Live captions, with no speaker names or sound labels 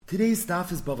Today's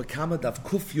daf is Bava Kama daf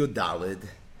Kuf Yud Dalid.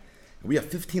 We have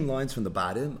 15 lines from the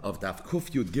bottom of daf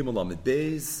Kuf Yud Gimel Amid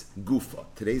Beis Gufa.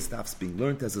 Today's daf is being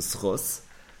learned as a schos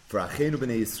for Achenu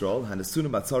B'nei Yisrael Hanasunu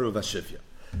Matzaru Vashivya.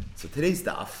 So today's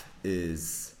daf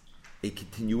is a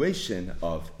continuation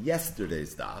of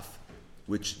yesterday's daf,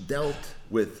 which dealt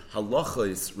with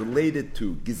halachos related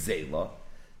to Gizela,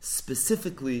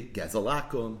 specifically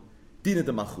Gazalakum, Dina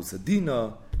de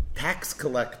Malchusadina, tax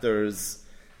collectors,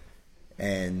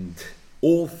 and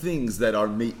all things that are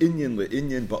me'inyan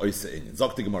le'inyan ba'oisa inyan.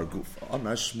 Zok the Gemara Gufa.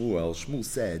 Amar Shmuel, Shmuel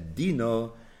said, Dina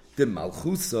de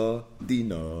Malchusa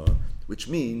Dina, which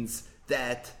means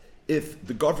that if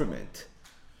the government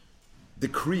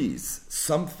decrees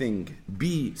something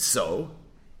be so,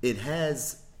 it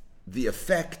has the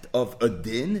effect of a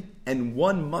din, and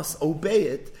one must obey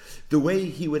it the way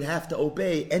he would have to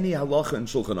obey any halacha in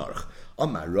Shulchan Aruch.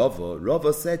 Amar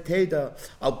Rava said, Teda,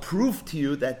 I'll prove to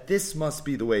you that this must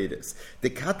be the way it is. The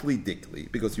katli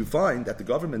dikli, because you find that the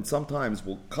government sometimes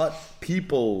will cut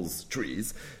people's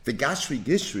trees, the gashri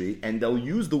gishri, and they'll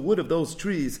use the wood of those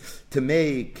trees to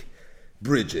make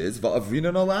bridges,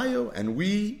 va'avrinan alayu, and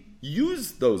we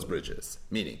use those bridges.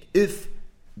 Meaning, if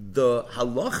the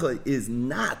halacha is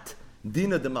not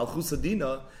dina de malchusa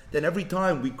dina, then every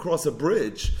time we cross a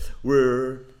bridge,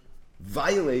 we're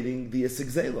violating the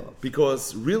Isigzela,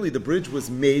 because really the bridge was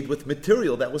made with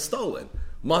material that was stolen.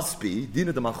 Must be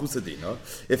dina de malchusa dina.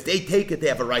 If they take it, they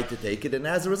have a right to take it, and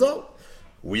as a result,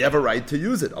 we have a right to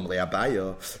use it. Amle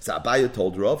Abaya. So Abaya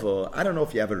told Rava, I don't know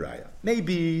if you have a raya.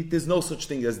 Maybe there's no such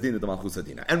thing as dina de malchusa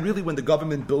dina. And really, when the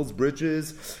government builds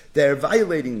bridges, they're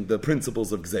violating the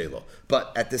principles of Gzela.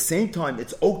 But at the same time,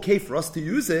 it's okay for us to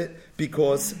use it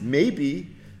because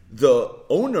maybe the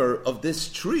owner of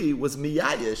this tree was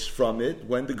miyayish from it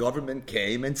when the government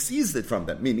came and seized it from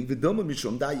them. Meaning, maybe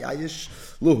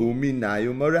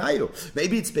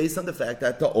it's based on the fact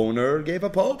that the owner gave a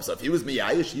pope. So if he was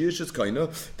miyayish, yish is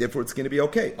koina, therefore it's going to be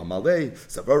okay. Amalei,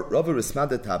 so Rava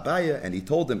resmada tabaya, and he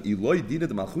told them, Iloi dina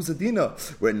de malchusa dina,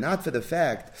 were not for the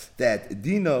fact that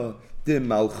dina the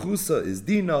malchusa is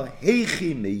dina,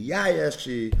 heichi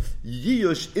miyayish,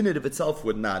 yish in it of itself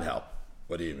would not help.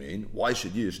 What do you mean? Why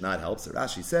should Yiyush not help? So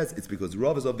Rashi says it's because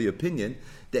Rav is of the opinion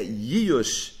that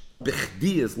Yiyush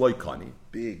b'chdi is loikani.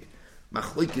 Big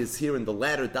machlokes here in the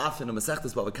latter daf in the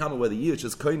Masechtas Bava Kama whether Yiyush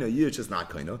is koina, Yiyush is not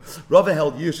koina. Rav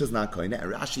held Yiyush is not koina,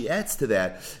 and Rashi adds to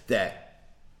that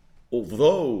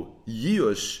although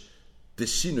Yiyush the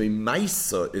shinui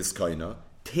maisa is koina,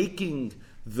 taking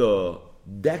the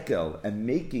dekel and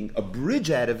making a bridge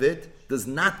out of it does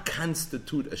not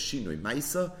constitute a shinui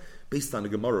maisa, based on the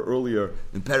Gemara earlier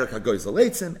in Perek HaGoy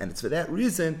Zaleitzim, and it's for that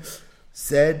reason,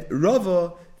 said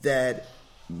Rava, that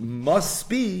must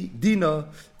be Dina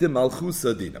de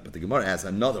Malchusa Dina. But the Gemara has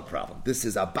another problem. This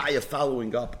is Abaya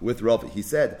following up with Rava. He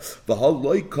said,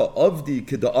 V'haloika avdi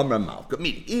kida amra malka.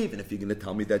 Meaning, even if you're going to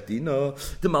tell me that Dina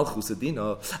de Malchusa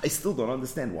Dina, I still don't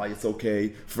understand why it's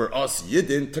okay for us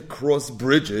Yidden to cross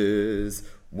bridges.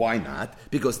 Why not?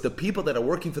 Because the people that are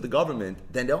working for the government,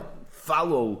 then they'll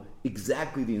follow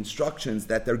exactly the instructions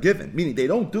that they're given. Meaning they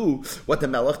don't do what the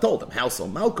Melech told them. How so?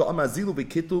 Malka amazilu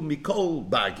v'kitu mikol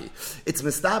bagi. It's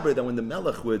mistaber that when the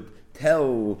Melech would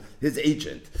tell his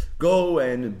agent, go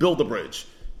and build a bridge,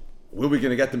 where are we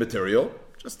going to get the material?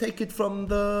 Just take it from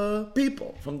the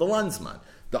people, from the landsman.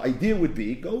 The idea would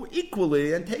be go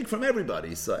equally and take from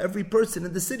everybody. So every person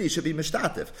in the city should be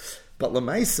mishtatif. But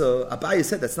Lamaisa, Abaya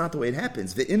said that's not the way it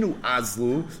happens. Ve'inu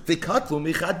azlu, ve'katlu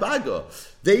michad baga.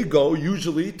 They go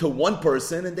usually to one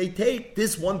person and they take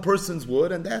this one person's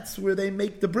wood and that's where they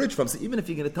make the bridge from. So even if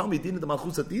you're going to tell me Dina de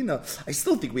Malchusa Dina, I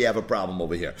still think we have a problem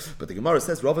over here. But the Gemara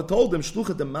says, Rava told him,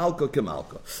 Shlucha de Malka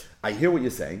kemalka. I hear what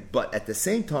you're saying, but at the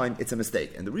same time, it's a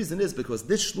mistake. And the reason is because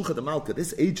this Shlucha de Malka,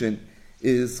 this agent,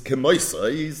 is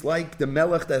kemoisa. He's like the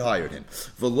melech that hired him.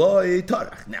 V'loi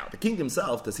tarach. Now, the king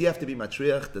himself, does he have to be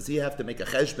matriach? Does he have to make a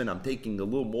cheshbon? I'm taking a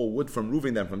little more wood from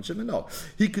Reuven than from Shimon. No.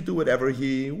 He could do whatever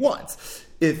he wants.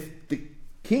 If the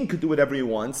king could do whatever he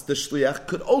wants, the shliach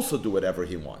could also do whatever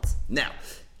he wants. Now,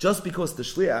 just because the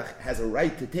shliach has a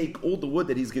right to take all the wood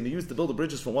that he's going to use to build the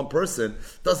bridges for one person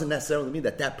doesn't necessarily mean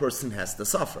that that person has to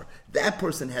suffer. That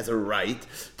person has a right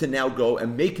to now go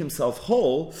and make himself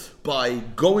whole by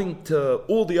going to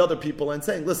all the other people and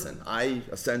saying, listen, I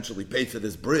essentially paid for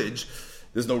this bridge.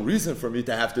 There's no reason for me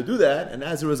to have to do that, and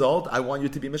as a result, I want you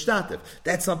to be mishtatif.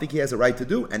 That's something he has a right to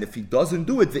do, and if he doesn't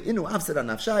do it, ve'inu afsed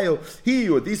nafshayo, he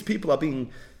or these people are being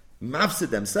mafsid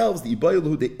themselves, the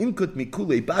ibaylu the inkut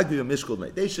mikule bagu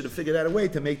mishkul. They should have figured out a way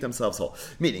to make themselves whole.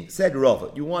 Meaning, said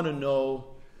Rava, you want to know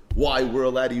why we're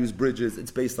allowed to use bridges?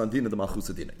 It's based on dina the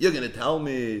malchusa dina. You're going to tell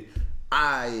me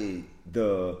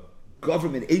the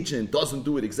government agent doesn't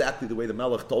do it exactly the way the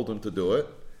Melech told him to do it,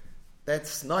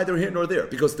 that's neither here nor there,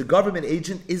 because the government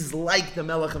agent is like the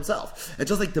Melech himself. And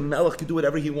just like the Melech can do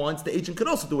whatever he wants, the agent could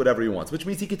also do whatever he wants, which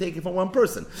means he can take it from one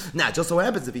person. Now, it just so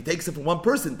happens, if he takes it from one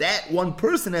person, that one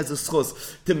person has a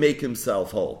schus to make himself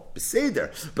whole.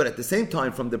 Beseder. But at the same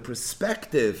time, from the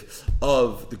perspective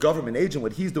of the government agent,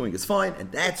 what he's doing is fine,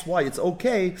 and that's why it's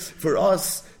okay for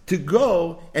us to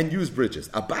go and use bridges.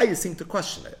 Abaye seemed to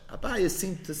question it. Abaye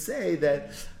seemed to say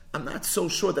that I'm not so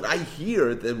sure that I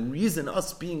hear the reason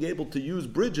us being able to use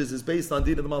bridges is based on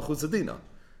Dina de Malchus Adina.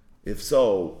 If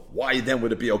so, why then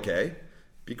would it be okay?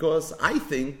 Because I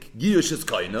think Yiyush is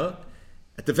kaina.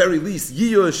 At the very least,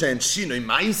 Yiyush and Shinoi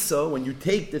Maisa, when you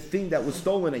take the thing that was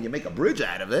stolen and you make a bridge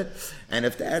out of it, and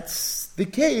if that's the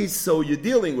case, so you're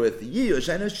dealing with Yiyush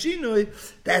and a Shinoi,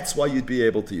 that's why you'd be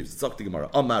able to use it. Tzok the Gemara,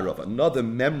 Amar Rava, another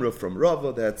memra from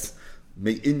Rava, that's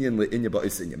Me'inyan le'inyan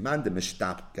ba'isyan yaman de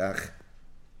mishtapkach.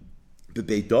 So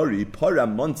we're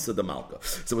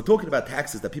talking about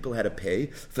taxes that people had to pay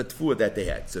for tfuah that they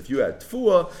had. So if you had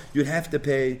tfuah, you'd have to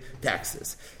pay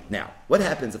taxes. Now, what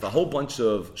happens if a whole bunch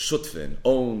of shutfin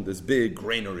own this big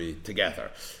granary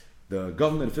together? The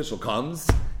government official comes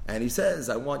and he says,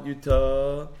 I want you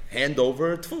to hand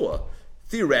over tfuah.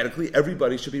 Theoretically,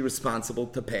 everybody should be responsible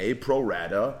to pay pro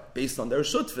rata based on their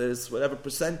shutfis, whatever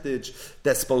percentage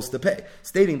they're supposed to pay.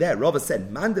 Stating that, Rava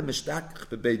said, "Manda mishtach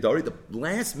bebeidari," the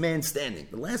last man standing,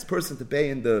 the last person to be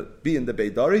in the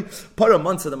beidari, para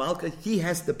months of the malka, he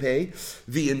has to pay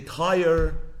the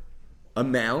entire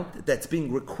amount that's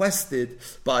being requested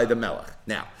by the melech.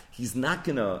 Now, he's not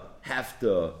going to have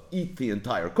to eat the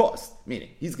entire cost, meaning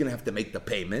he's going to have to make the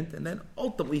payment, and then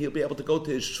ultimately he'll be able to go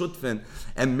to his shutfin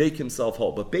and make himself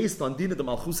whole. But based on Dina de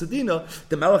Malchus Adina,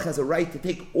 the Melech has a right to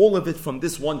take all of it from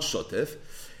this one shutif.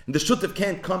 And the shutif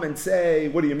can't come and say,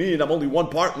 what do you mean, I'm only one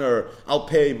partner, I'll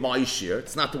pay my share.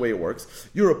 It's not the way it works.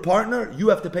 You're a partner, you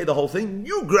have to pay the whole thing.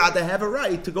 You gotta have a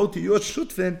right to go to your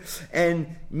shutfin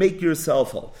and make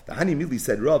yourself whole. The Hani Mili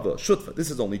said, Rava, shutfa, this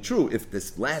is only true if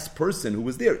this last person who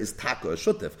was there is taka, a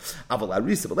shutif. Aval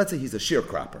arisa, but let's say he's a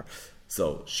sharecropper.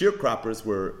 So sharecroppers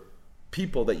were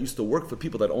people that used to work for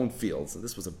people that own fields. And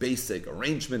this was a basic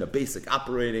arrangement, a basic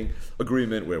operating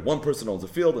agreement where one person owns a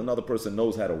field, another person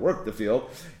knows how to work the field,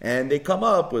 and they come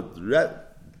up with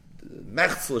they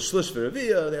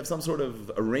have some sort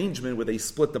of arrangement where they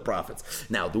split the profits.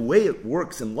 Now, the way it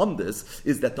works in Lumdis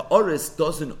is that the Oris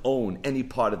doesn't own any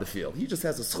part of the field. He just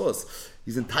has a schus.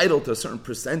 He's entitled to a certain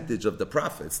percentage of the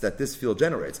profits that this field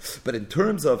generates. But in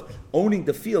terms of owning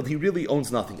the field, he really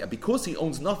owns nothing. And because he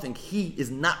owns nothing, he is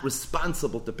not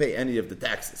responsible to pay any of the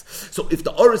taxes. So if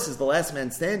the Oris is the last man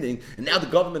standing, and now the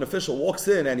government official walks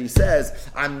in and he says,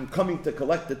 I'm coming to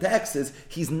collect the taxes,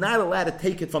 he's not allowed to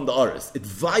take it from the Oris. It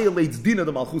violates Dina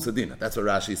de Malchus Adina. That's what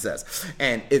Rashi says.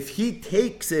 And if he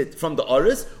takes it from the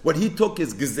Oris, what he took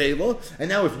is Gezela, and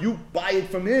now if you buy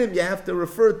it from him, you have to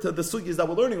refer to the sugyas that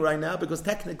we're learning right now, because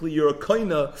technically you're a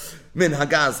koina min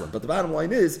hagazlan. But the bottom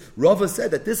line is, Rava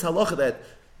said that this halacha that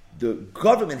the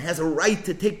government has a right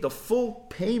to take the full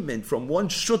payment from one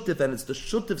shutif, and it's the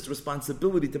shutif's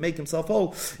responsibility to make himself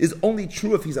whole, is only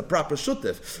true if he's a proper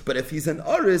shutif. But if he's an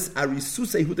aris,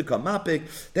 arisuse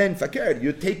hudekamapik, then fakir,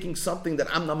 you're taking something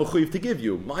that I'm not mechuyev to give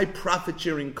you. My profit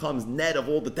sharing comes net of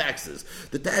all the taxes.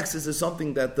 The taxes is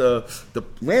something that the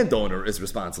landowner is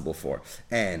responsible for.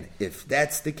 And if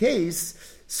that's the case,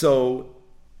 so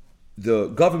the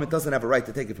government doesn't have a right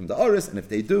to take it from the Oris, and if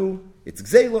they do, it's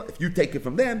Gzela. If you take it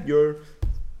from them, you're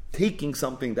taking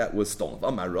something that was stolen.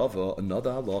 Amar Rava,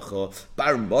 another halacha,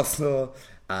 bar masa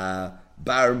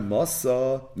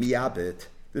miyabit.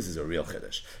 This is a real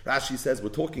chiddush. Rashi says we're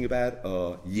talking about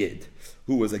a yid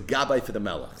who was a gabbai for the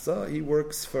melech. So he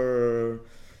works for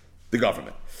the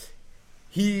government.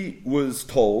 He was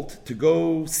told to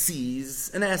go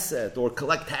seize an asset or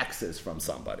collect taxes from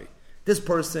somebody. This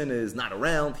person is not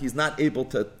around. He's not able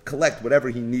to collect whatever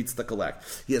he needs to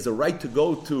collect. He has a right to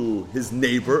go to his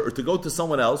neighbor or to go to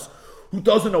someone else who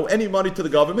doesn't owe any money to the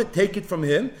government, take it from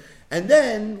him, and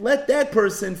then let that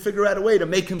person figure out a way to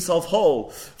make himself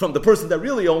whole from the person that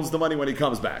really owns the money when he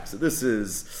comes back. So this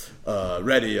is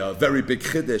already a very big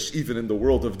chiddush even in the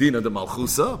world of Dina de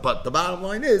Malchusa. But the bottom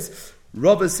line is,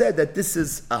 Rava said that this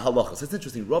is a halacha. So it's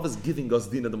interesting. Rava is giving us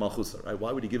Dina de Malchusa, right?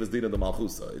 Why would he give us Dina de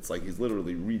Malchusa? It's like he's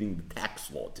literally reading the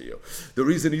tax law to you. The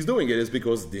reason he's doing it is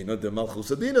because Dina de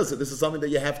Malchusa Dina. So this is something that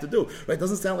you have to do, right? It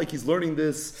doesn't sound like he's learning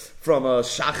this from a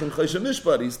Shach and Choshe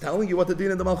Mishpat. He's telling you what the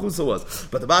Dina de Malchusa was.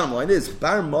 But the bottom line is,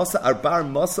 bar masa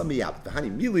miyab.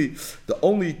 The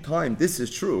only time this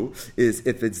is true is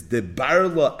if it's the bar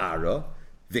la ara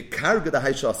the karga the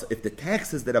haishasa, if the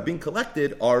taxes that are being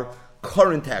collected are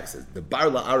current taxes. The bar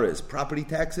la'ara is property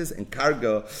taxes, and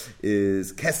karga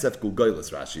is kesef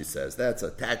gugoylis, Rashi says. That's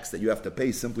a tax that you have to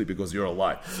pay simply because you're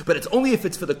alive. But it's only if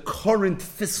it's for the current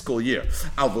fiscal year.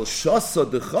 Avol shasa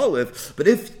dechalif, but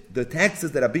if the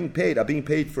taxes that are being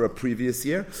paid for a previous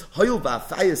year, hayul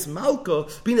va'afayis malka,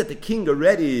 being that the king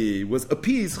already was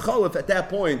appeased, chalif at that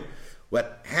point,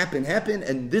 what happened,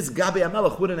 and this Gabi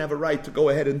HaMelech wouldn't have a right to go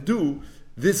ahead and do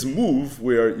this move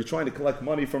where you're trying to collect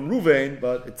money from Ruvain,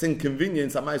 but it's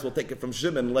inconvenience. I might as well take it from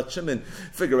Shimon and let Shimon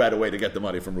figure out a way to get the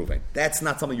money from Ruvain. That's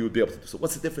not something you would be able to do. So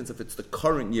what's the difference if it's the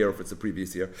current year or if it's the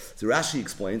previous year? So Rashi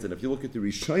explains, and if you look at the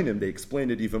Rishonim, they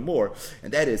explain it even more,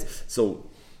 and that is, so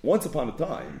once upon a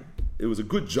time, it was a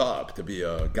good job to be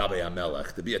a Gabi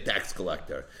HaMelech, to be a tax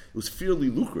collector. It was fairly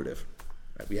lucrative.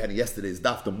 We had in yesterday's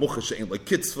daf the muchashein like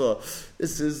kitzvah.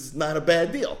 This is not a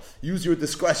bad deal. Use your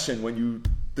discretion when you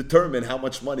determine how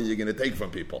much money you're going to take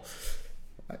from people.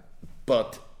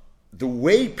 But the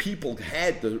way people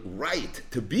had the right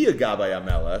to be a Gabay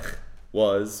HaMelech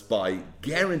was by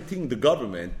guaranteeing the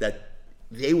government that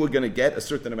they were going to get a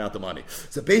certain amount of money.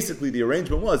 So basically the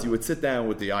arrangement was you would sit down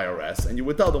with the IRS and you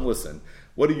would tell them, listen,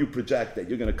 what do you project that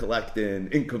you're going to collect in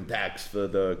income tax for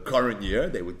the current year?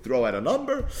 They would throw out a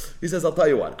number. He says, I'll tell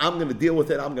you what, I'm going to deal with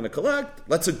it. I'm going to collect.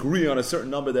 Let's agree on a certain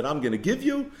number that I'm going to give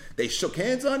you. They shook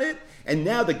hands on it. And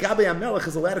now the Gabi HaMelech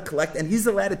is allowed to collect, and he's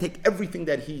allowed to take everything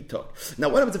that he took. Now,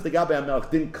 what happens if the Gabi HaMelech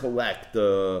didn't collect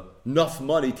enough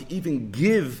money to even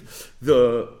give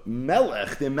the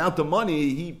Melech the amount of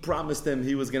money he promised him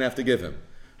he was going to have to give him?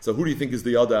 So who do you think is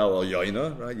the Yada al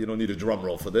Yoina, right? You don't need a drum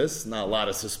roll for this. Not a lot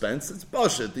of suspense. It's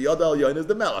bullshit. The Yada al Yoina is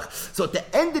the Melech. So at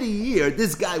the end of the year,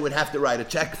 this guy would have to write a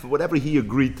check for whatever he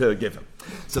agreed to give him.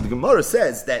 So the Gemara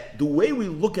says that the way we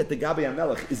look at the Gabi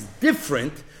HaMelech is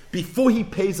different before he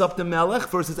pays up the Melech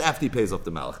versus after he pays up the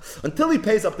Melech. Until he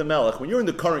pays up the Melech, when you're in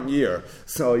the current year,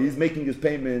 so he's making his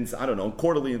payments, I don't know,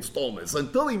 quarterly installments.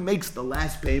 Until he makes the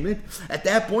last payment, at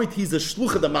that point he's a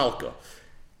shluch of the Malka.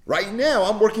 Right now,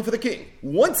 I'm working for the king.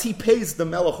 Once he pays the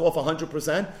Melech off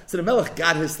 100%, so the Melech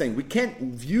got his thing. We can't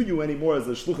view you anymore as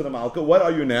a Shluch of the Malka. What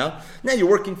are you now? Now you're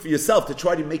working for yourself to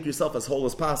try to make yourself as whole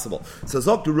as possible. So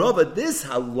Zok to Rava, this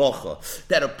halacha,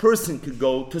 that a person could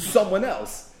go to someone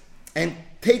else and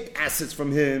take assets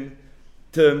from him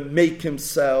to make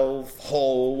himself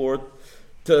whole or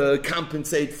to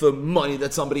compensate for money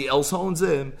that somebody else owns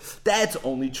him. That's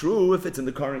only true if it's in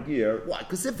the current year. Why?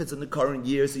 Because if it's in the current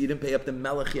year, so you didn't pay up the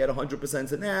Melech yet 100%,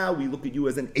 so now we look at you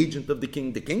as an agent of the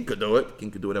king. The king could do it. The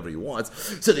king could do whatever he wants.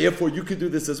 So therefore, you could do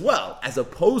this as well. As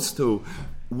opposed to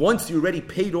once you already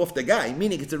paid off the guy,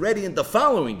 meaning it's already in the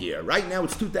following year. Right now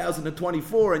it's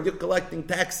 2024 and you're collecting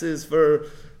taxes for,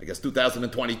 I guess,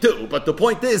 2022. But the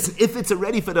point is, if it's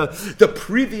already for the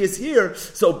previous year,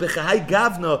 so b'chai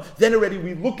gavna, then already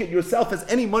we look at yourself as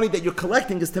any money that you're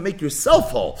collecting is to make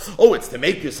yourself whole. Oh, it's to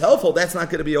make yourself whole, that's not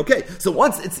going to be okay. So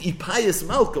once it's ipayas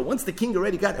malka, once the king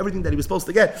already got everything that he was supposed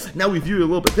to get, now we view it a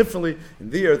little bit differently.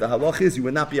 And there, the halach is you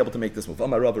would not be able to make this move.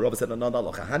 Amar Rava said, no,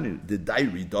 the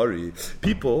dairi dari,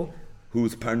 people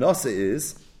whose parnasa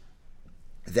is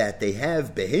that they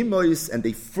have behemois and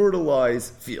they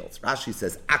fertilize fields. Rashi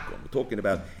says, akum, we're talking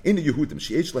about in the Yehudim,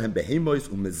 she'esh lahem behemois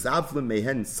umezavlem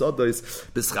mehen sodos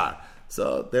b'schar.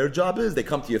 So their job is, they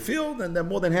come to your field and they're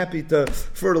more than happy to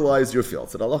fertilize your field.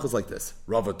 So the halach is like this,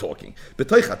 Rava talking.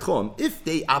 If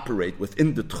they operate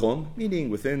within the tchum, meaning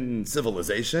within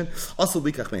civilization, also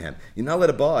likach mehem, you're not allowed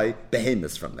to buy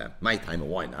behemoths from them. My time,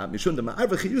 why not? Because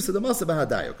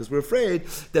we're afraid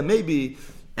that maybe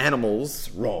animals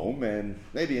roam, and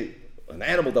maybe an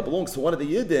animal that belongs to one of the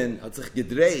Yidden, hat sich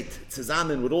gedreht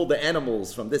zusammen with all the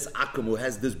animals from this Akum who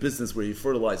has this business where he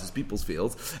fertilizes people's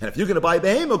fields. And if you're going to buy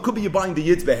behema, could be you're buying the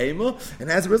Yid's behema, and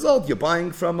as a result, you're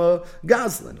buying from a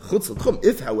Gazlan.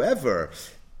 If, however,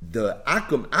 the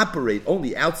Akum operate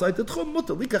only outside the Tchum,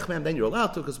 mutter likach mem, then you're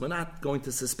allowed to, because we're not going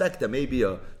to suspect that maybe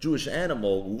a Jewish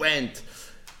animal went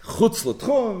chutz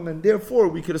l'tchum, and therefore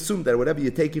we could assume that whatever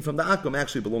you're taking from the akum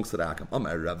actually belongs to the akum.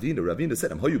 Ravina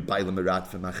said,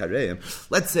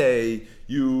 let's say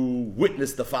you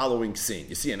witness the following scene.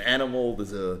 You see an animal,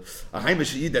 there's a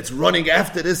Haimish Yid that's running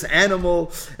after this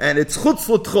animal, and it's chutz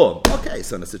l'tchum. Okay,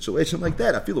 so in a situation like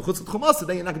that, I feel chutz l'tchum also,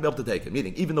 then you're not going to be able to take it.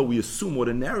 Meaning, even though we assume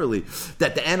ordinarily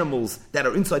that the animals that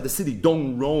are inside the city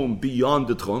don't roam beyond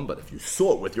the tchum, but if you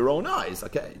saw it with your own eyes,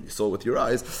 okay, you saw it with your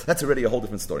eyez, that's already a whole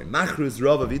different story. Machruz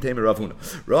Rava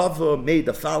Rava made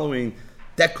the following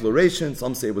declaration.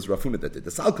 Some say it was Rav Huna that did.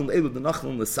 The Salkin Le'elu, the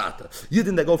Nachlin L'Sata.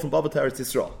 Yidden that go from Bava to Eretz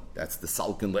Yisrael. That's the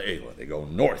Salkin Le'elu. They go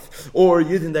north. Or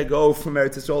Yidden that go from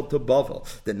Eretz Yisrael to Bavel.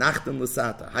 The Nachlin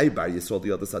L'Sata. Hi Bar Yisrael,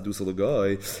 the other Sadus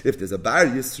L'Goy. If there's a Bar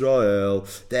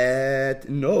Yisrael that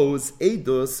knows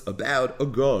Eidos about a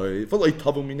Goy,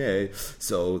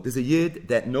 so there's a Yid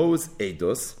that knows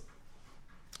Eidos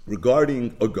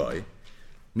regarding a Goy,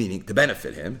 meaning to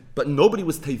benefit him, but nobody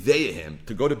was teveya him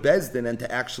to go to Bezdin and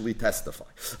to actually testify.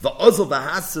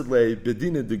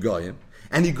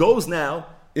 And he goes now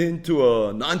into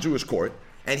a non-Jewish court,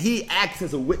 and he acts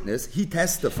as a witness, he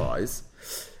testifies,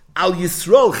 Al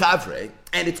Yisrael Chavre,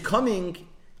 and it's coming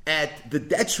at the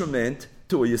detriment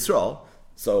to a Yisrael.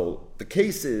 So the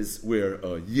cases where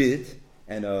a Yid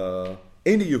and a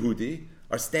Yehudi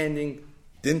are standing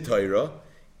din Torah,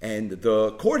 and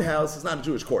the courthouse is not a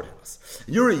Jewish courthouse.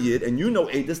 You're a Yid, and you know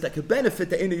Eidos that could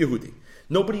benefit the Ein Yehudi.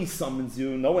 Nobody summons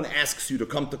you, no one asks you to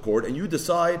come to court, and you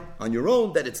decide on your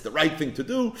own that it's the right thing to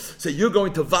do, so you're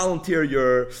going to volunteer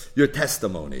your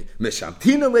testimony.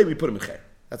 Mishamtina le, we put him in cher.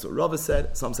 That's what Rava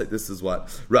said. Some say this is what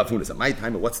Rav Huna said. My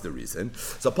time, what's the reason?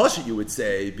 So Pasha, you would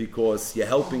say, because you're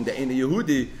helping the Ein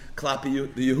Yehudi,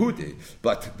 klapi the Yehudi.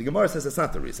 But the Gemara says that's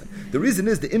not the reason. The reason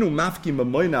is the inu mafki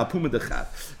mamoyna apuma dechav.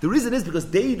 The reason is because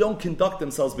they don't conduct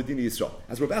themselves within Yisrael.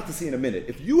 As we're about to see in a minute,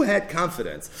 if you had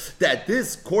confidence that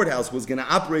this courthouse was going to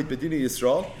operate within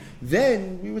Yisrael,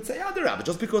 then we would say, Rabbi,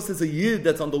 just because there's a Yid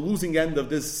that's on the losing end of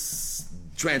this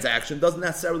transaction doesn't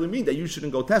necessarily mean that you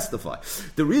shouldn't go testify.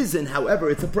 The reason, however,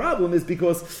 it's a problem is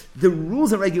because the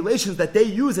rules and regulations that they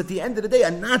use at the end of the day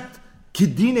are not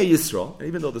Kedine Yisrael,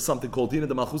 even though there's something called Dina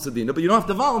de Malchus Dina, but you don't have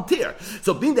to volunteer.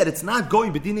 So being that it's not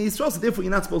going Bedine Yisrael, so therefore you're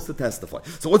not supposed to testify.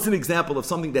 So what's an example of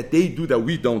something that they do that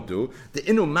we don't do? The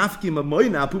Inu Mafki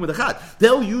Mamoyna Apuma Dachat.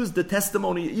 They'll use the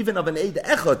testimony even of an Eid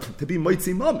Echad to be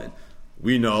Moitzi Mammon.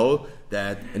 We know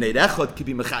that an Eid Echad can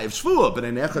be Mechayev Shvuah, but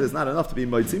an Echad is not enough to be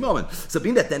Moitzi Mammon. So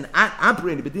being that then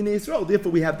operating B'dinei Yisrael,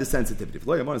 therefore we have this sensitivity. If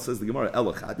Lo Yamar says the Gemara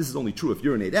Elachad, this is only true if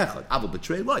you're an Eid Echad. I will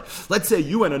betray Lo. Let's say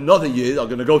you and another Yid are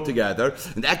going to go together.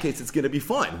 In that case, it's going to be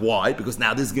fine. Why? Because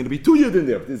now there's going to be two Yid in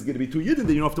there. If there's going to be two Yid in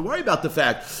there, you don't have to worry about the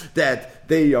fact that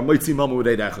they are Moitzi Mammon with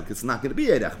Eid Echad. It's not going to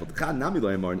be Eid Echad. But the Chad Nami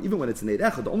Lo Yamar, and even when it's an Eid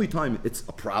Echad, the only time it's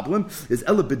a problem is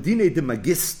Ela B'dinei de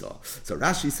Magista. So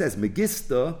Rashi says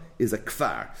Magista is a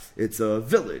kfar. It's a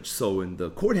village. So in the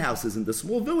courthouses, in the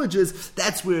small villages,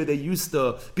 that's where they used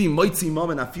to be moitzi mom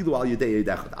and afilu al yedei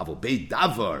edechad. Avol Beit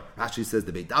Davar. Rashi says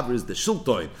the Beit Davar is the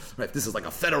shultoin. Right? This is like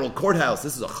a federal courthouse.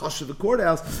 This is a chashuv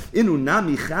courthouse. Inu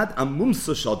nami chad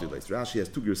amumsa shadiles. Rashi has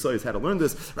two Gersoyes how to learn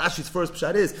this. Rashi's first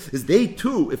pshat is they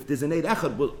too, if there's an Eid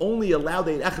Echad, will only allow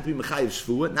the Eid Echad to be mechayiv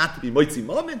shvuah, not to be moitzi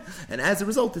mom, and as a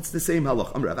result, it's the same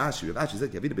halach. Rav Ashi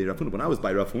said, when I was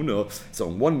by Rav Huna, so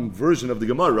in one version of the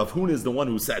Gemara, Rav Huna is the one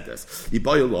who said this.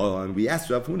 And we asked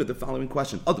Rav Huna the following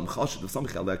question: Adam Chashav, if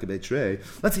somebody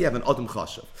let's say you have an Adam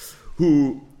Chashav,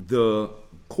 who the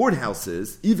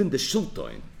courthouses, even the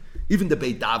Shiltoin, even the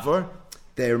Beit Davar,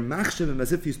 they're machshavim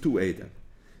as if he's two Eidim.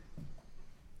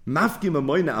 Mafkim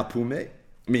amoyna apume,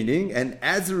 meaning, and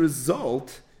as a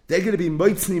result, they're going to be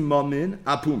moitzni mamin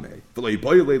apume.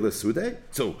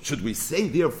 So should we say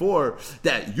therefore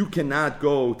that you cannot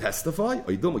go testify?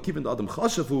 Or do we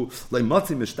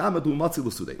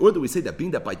say that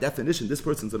being that by definition this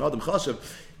person's an adam chashav,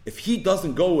 if he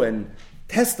doesn't go and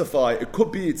testify, it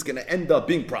could be it's going to end up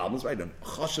being problems, right? A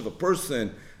chashav, a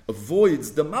person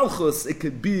avoids the malchus, it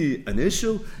could be an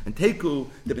issue, and teku,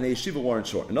 the bnei yeshiva weren't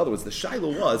sure. In other words, the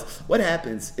shiloh was, what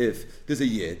happens if there's a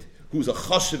yid who's a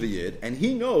chashav yid, and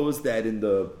he knows that in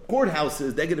the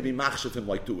courthouses they're going to be machshav him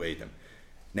like two eidim.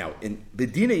 Now, in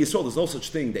B'dinei Yisrael, there's no such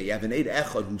thing that you have an Eid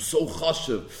Echad who's so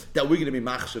chashav that we're going to be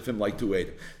machshav him like two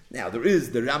eidim. Now, there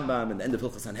is the Rambam in the end of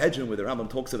Hilchos Sanhedrin where the Rambam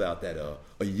talks about that a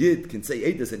yid can say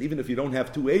Eidus, and even if you don't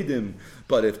have two Eidim,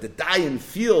 but if the Dayan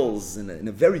feels in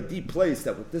a very deep place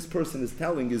that what this person is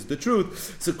telling is the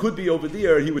truth, so it could be over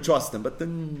there, he would trust him. But the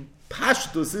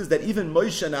Pashtus is that even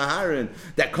Moshe and Aharon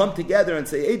that come together and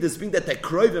say Eidus, being that they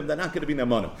kroivim, they're not going to be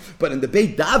Namanim. But in the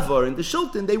Beit Davar, in the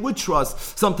Shultin, they would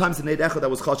trust sometimes an Eid Echad that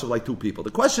was chashav like two people.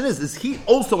 The question is he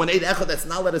also an Eid Echad that's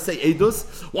not let us say Eidus?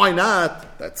 Why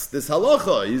not? That's this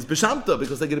halacha. He's B'Shamta,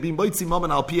 because they're going to be Moitzi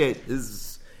Mammon Al Piyet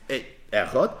is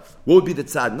Echad. What would be the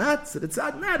Tzad Nat? So the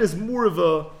Tzad Nat is more of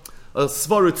a a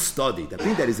svarut study. That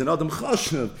means that he's an Adam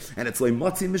Chashav, and it's like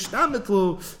Matzi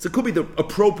Mishnamitlu. So it could be the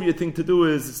appropriate thing to do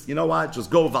is, you know what, just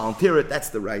go volunteer it, that's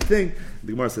the right thing.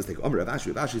 The Gemara says, take Rav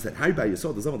Ashi said, How by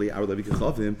Yisrael, there's only our Levi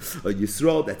Kechavim, a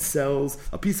Yisrael that sells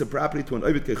a piece of property to an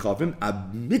Ovid Kechavim, a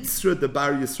mitzvah the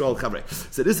Bar Yisrael Chavrei.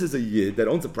 So this is a Yid that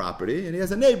owns a property, and he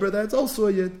has a neighbor that's also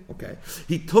a Yid. Okay.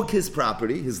 He took his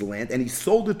property, his land, and he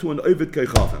sold it to an Ovid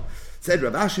Kechavim. Said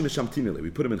Rav Ashi Mishamtinile, we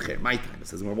put him in Cher. My time. It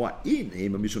says, well, what? Is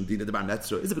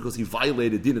it because he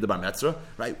violated Dina de Bar Metzra?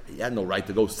 Right? He had no right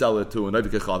to go sell it to an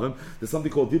Ovid Kechavim. There's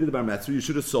something called Dina de Bar Metzra. You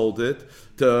should have sold it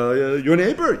to your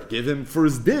neighbor. Give him for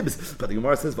his dibs. But the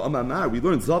Gemara says, we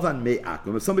learn Zavan me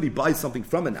Akum. If somebody buys something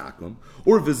from an Akum,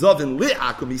 or V'zavan le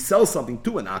Akum, he sells something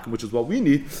to an Akum, which is what we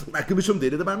need. Akum Mishum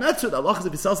Dina de Bar Metzra. The Allah is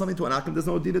if he sells something to an Akum, there's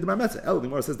no Dina de Bar Metzra. The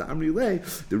Gemara says,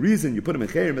 the reason you put him in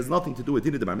Cher has nothing to do with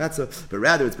Dina de Bar Metzra, but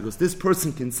rather it's because this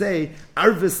person can say,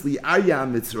 Arvisli Arya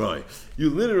Mitzroy. You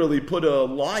literally put a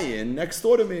lion next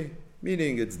door to me.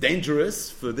 Meaning it's dangerous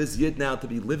for this Yid now to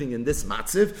be living in this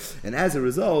matziv, and as a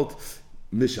result,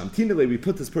 Mishamtinele, we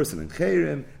put this person in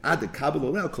Chayrim, ad the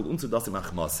Kabbalah,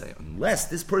 unless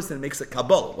this person makes a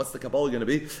Kabbalah. What's the Kabbalah going to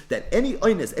be? That any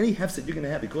oinus, any hefset you're going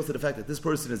to have because of the fact that this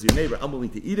person is your neighbor, I'm willing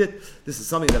to eat it. This is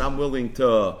something that I'm willing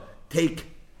to take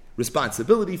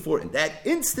responsibility for. In that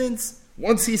instance,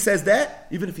 once he says that,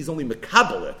 even if he's only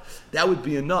mekabelet, that would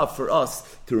be enough for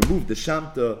us to remove the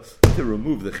shamta, to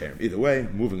remove the cherem. Either way,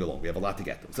 moving along. We have a lot to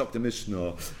get to. So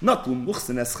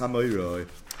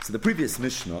the previous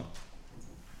Mishnah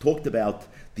talked about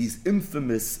these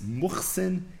infamous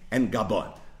muchsin and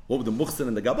gabon. What were the muchsin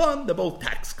and the gabon? They're both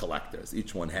tax collectors.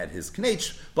 Each one had his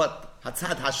knech, but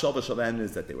hatzad hashava shavan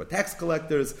is that they were tax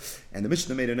collectors, and the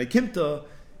Mishnah made an akimta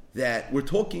that we're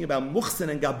talking about muchsin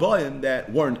and gabayim that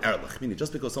weren't erlich. Meaning,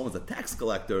 just because someone's a tax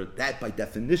collector, that by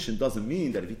definition doesn't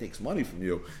mean that if he takes money from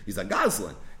you, he's a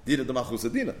gazlan. Dina de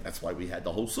machusadina. That's why we had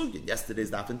the whole sugya,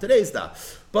 yesterday's daf and today's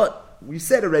daf. But we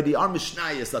said already, our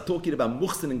mishnayos are talking about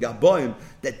muchsin and gabayim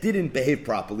that didn't behave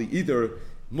properly. Either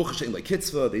muchsin like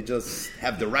kitzvah, they just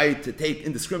have the right to take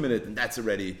indiscriminate, and that's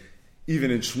already,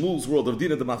 even in Shmuel's world of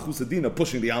Dina de Machusadina,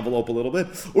 pushing the envelope a little bit,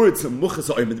 or it's a Muchas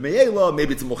Oimid Me'ela,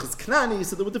 maybe it's a Muchas Knani,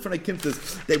 so there were different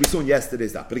akimtas that we saw in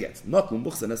yesterday's daf. But again, it's not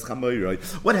Muchas and Chamoiroi.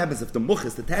 What happens if the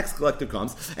Muchas, the tax collector,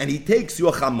 comes and he takes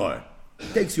your Chamor? He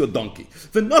takes your donkey.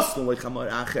 Then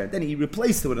he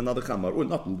replaced it with another chamar, or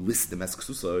not list them as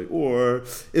ksusai, or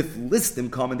if list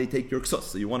them come and they take your ksus.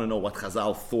 So you want to know what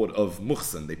Chazal thought of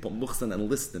muchsin. They put muchsin and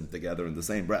list them together in the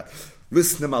same breath.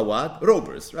 List them are what?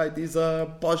 Robbers, right? These are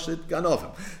pashit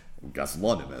ganovim.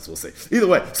 Gaslonim, as we'll say. Either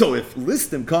way, so if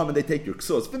listim come and they take your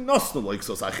ksos, v'nosnu lo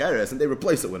ksos acheres, and they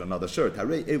replace it with another shirt,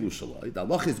 harei elu shaloi, the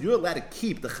halach is you're allowed to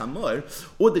keep the chamor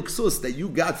or the ksos that you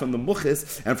got from the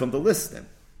muchis and from the listim.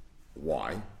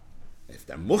 Why? If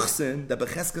they're muchsin, they're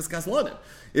becheskas gaslonim.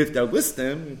 If they're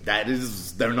listim, that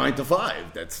is their 9 to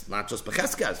 5. That's not just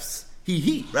becheskas.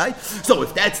 Right? So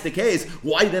if that's the case,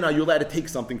 why then are you allowed to take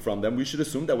something from them? We should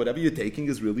assume that whatever you're taking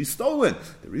is really stolen.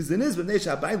 The reason is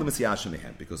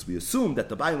because we assume that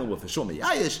the bailam were for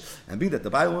meyayish, and being that the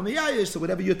bailam were meyayish, so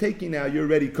whatever you're taking now, you're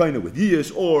already kind of with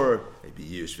yish, or maybe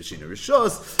yish for shina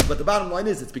rishos. But the bottom line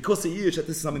is, it's because of yish that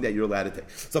this is something that you're allowed to take.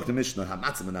 So the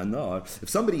Mishnah, if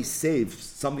somebody saves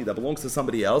something that belongs to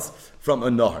somebody else from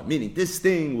a nar, meaning this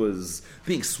thing was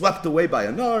being swept away by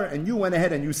a nar, and you went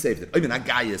ahead and you saved it. I mean,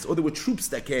 agayas, or there were troops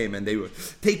that came and they were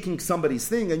taking somebody's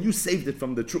thing and you saved it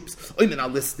from the troops. Or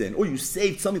you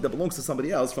saved something that belongs to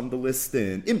somebody else from the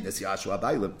listing. If the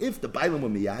bailam were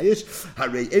miyayish,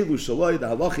 harei elu shaloi, the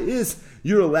halacha is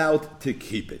you're allowed to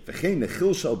keep it. The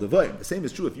same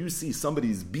is true if you see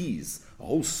somebody's bees, a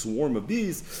whole swarm of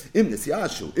bees,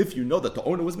 if you know that the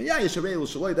owner was miyayish,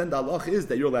 then the halacha is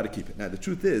that you're allowed to keep it. Now the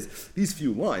truth is, these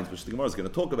few lines, which the Gemara is going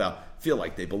to talk about, feel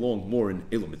like they belong more in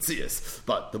Elu Mitzias.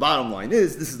 But the bottom line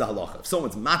is, this is the halacha. If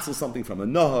someone's matzel something from a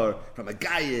nahar, from a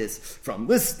gayis, from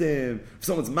listim, if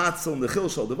someone's matzel in the chil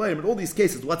shal devayim, in all these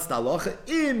cases, what's the halacha?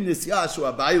 Im nisyashu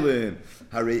abaylim,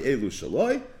 harei elu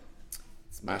shaloi.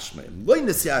 It's mashmaim. Loy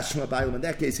nisyashu abaylim. In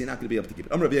that case, you're not going to be able to keep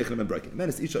it. Amar Rabbi Yechon ben Brekin.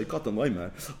 Menes isha ikatan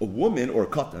loymer, a woman or a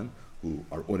katan, who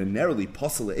are ordinarily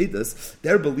posel edus,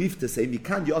 they're believed to say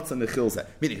mikan yotzan nechilzeh.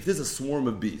 Meaning, if there's a swarm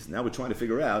of bees, now we're trying to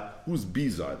figure out whose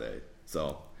bees are they.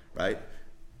 So, right?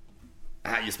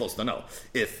 How are you supposed to know?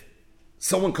 If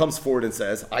someone comes forward and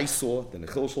says, I saw the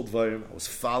nechil shel dvarim, I was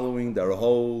following their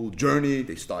whole journey,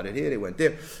 they started here, they went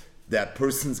there, that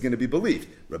person's going to be believed.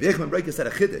 Rabbi Yechon ben Brekin said a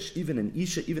chiddush, even an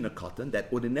isha, even a katan,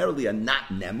 that ordinarily are not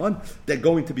neman, they're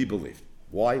going to be believed.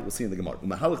 Why? We'll see in the Gemara.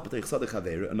 Another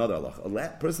halacha.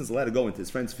 A person is allowed to go into his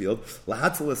friend's field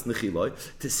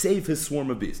to save his swarm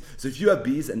of bees. So if you have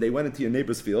bees and they went into your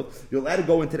neighbor's field, you're allowed to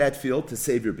go into that field to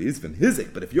save your bees.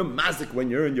 But if you're mazik when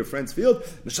you're in your friend's field,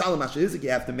 you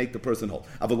have to make the person whole.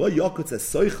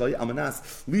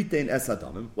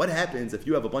 What happens if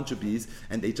you have a bunch of bees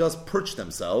and they just perch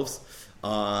themselves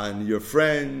on your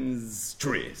friend's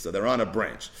tree, so they're on a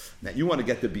branch. Now you want to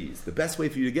get the bees. The best way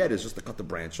for you to get is just to cut the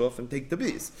branch off and take the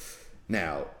bees.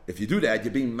 Now, if you do that,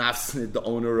 you're being mafsnid the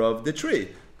owner of the tree.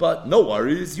 But no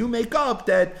worries, you make up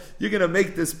that you're going to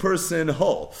make this person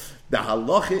whole. The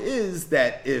halacha is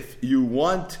that if you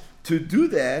want to do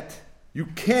that, you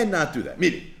cannot do that.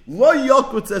 Meaning, you're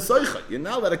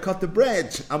not allowed to cut the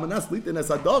branch,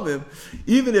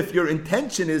 even if your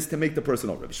intention is to make the person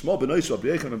whole.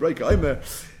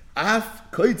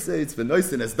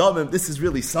 This is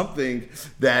really something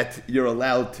that you're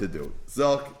allowed to do.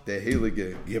 So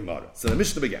the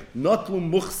Mishnah began.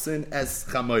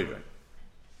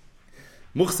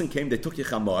 Muchsin came, they took your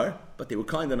chamar, but they were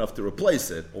kind enough to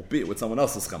replace it, albeit with someone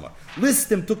else's chamar.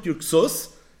 Listim took your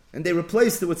ksus, and they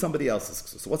replaced it with somebody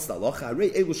else's. So what's the halacha?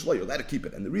 You're allowed to keep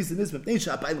it. And the reason is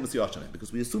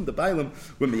because we assume the bailam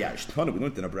were miyash. We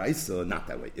learned in a brayso, not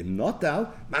that way. In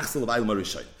notal, machsel bailam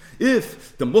arishay.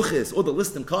 If the muchis or the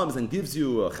listim comes and gives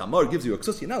you a chamar, gives you a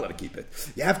ksus, you're not allowed to keep it.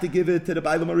 You have to give it to the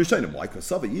bailam arishay. Why? Because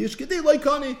yish gedei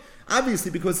loikani. Obviously,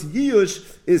 because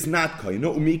Yush is not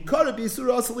koino, and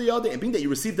being that you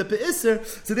received the pe'isr,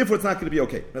 so therefore it's not going to be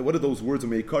okay. Now, what are those words?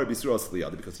 Because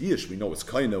Yush, we know it's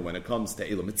koino when it comes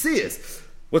to Elam Metzias.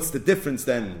 What's the difference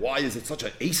then? Why is it such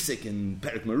an asik in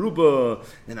Perik Maruba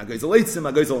and Agayzel Eitzim,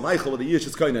 Agayzel Meichel, whether Yish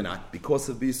is kind or not? Because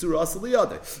of the Yisura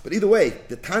Asaliyade. But either way,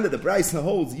 the Tana, the Braisa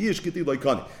holds Yish Keti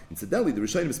Loikani. Incidentally, the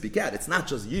Rishonim speak out. It's not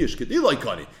just Yish Keti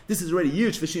Loikani. This is already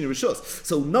Yish Veshina Rishus.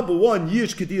 So number one,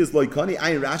 Yish Keti is Loikani,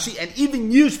 Ayin Rashi, and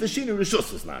even Yish Veshina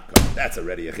Rishus is not Kani. That's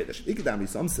already a Chiddush. Ikadami,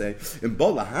 some say, in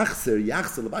Bola Hachser,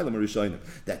 Yachser, Lebailam Rishonim,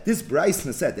 that this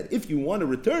Braisa said that if you want to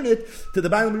return it to the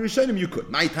Bailam Rishonim, you could.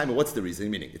 My time, what's the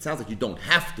reason? It sounds like you don't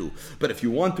have to, but if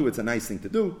you want to, it's a nice thing to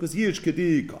do, because Yish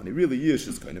Kedi Kani, really Yish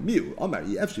is kind of miu.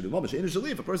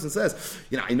 If a person says,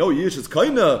 I know Yish is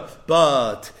kind of,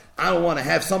 but I don't want to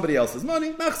have somebody else's money,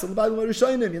 you're not a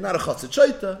chatzit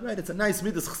shaita, right? It's a nice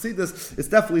midas chassidus, it's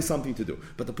definitely something to do.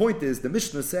 But the point is, the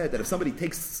Mishnah said that if somebody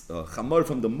takes a chamar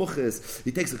from the muchis,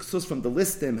 he takes a ksus from the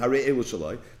listim, harei elu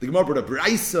shalai. The Gemara brought a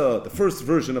braysa, the first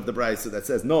version of the braysa that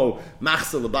says, no,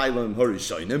 machsel l'baylam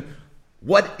horishoinim.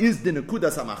 What is the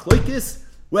nekudas hamachloikis?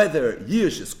 Whether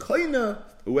Yish is koina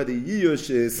or whether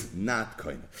Yish is not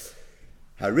koina.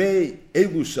 Harei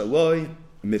elu shaloi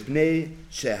mipnei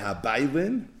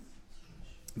shehabaylim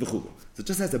v'chulu. So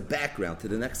just as a background to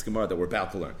the next Gemara that we're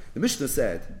about to learn, the Mishnah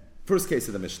said, first case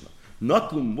of the Mishnah,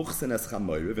 Notlu muchsen es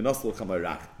chamoyre v'noslu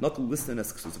chamoyrach. Notlu listen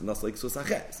es ksus v'noslu ksus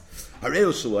acheres. Harei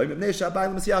elu shaloi mipnei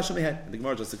shehabaylim es yashem ehen. And the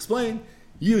Gemara just explained,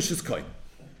 Yish is koina.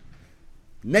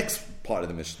 Next part of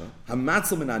the Mishnah,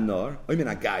 Hamatzel min anar, oy min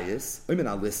agayis, oy min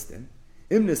alistin,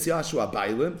 im nis yashu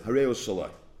abaylim, harei shaloi.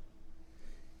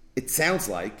 It sounds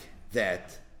like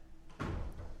that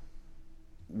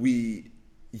Yish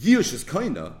is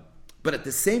koina, but at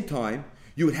the same time,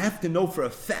 you would have to know for a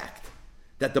fact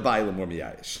that the Bailim were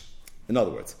miyayish. In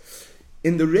other words,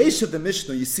 in the Reish of the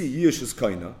Mishnah, you see Yish is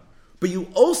koina, but you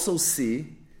also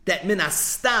see that min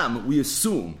astam, we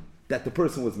assume that the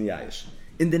person was miyayish.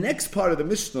 In the next part of the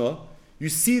Mishnah, you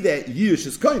see that Yish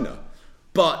is koina,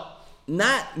 but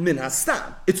not min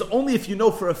hastam. It's only if you know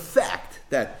for a fact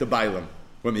that the Bailam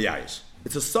were miyayish.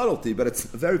 It's a subtlety, but it's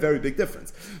a very, very big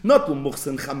difference. Not to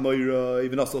muchsen chamoira,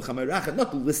 even also chamoirachet, not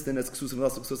to listen as ksus and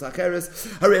also ksus acheres.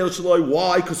 Harei shaloi.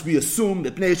 Why? Because we assume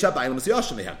that pnei shabayim is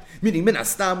yashem. Meaning min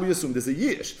hastam, we assume there's a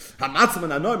Yish. Hamatzim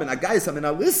and anorm and agayis and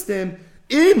alistim.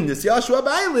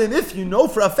 If you know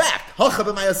for a fact, and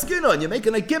you're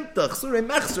making a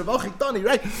gimtach,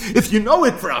 right? If you know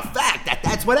it for a fact that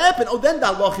that's what happened, then the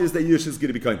halach is that Yish is going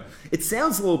to be kind. It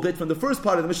sounds a little bit from the first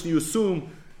part of the Mishnah, you assume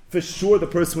for sure the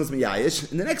person was miyayish.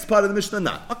 In the next part of the Mishnah,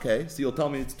 not. Okay, so you'll tell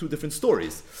me it's two different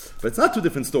stories. But it's not two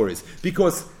different stories,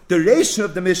 because the ratio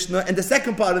of the Mishnah and the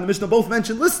second part of the Mishnah both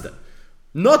mention listim.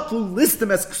 Not to list them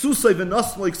as ksusay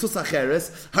v'nosmoi ksus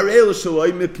acheres, harei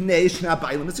l'shaloi mipnei shna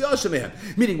bailam es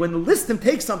yashem. Meaning, when the listim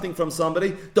takes something from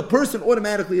somebody, the person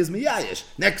automatically is miyayish.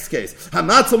 Next case,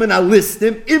 hamatzol min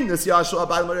alistim imnes yashu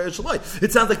bailam shaloi.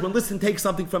 It sounds like when listim takes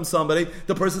something from somebody,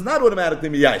 the person is not automatically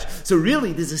miyayish. So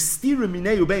really, there's a stira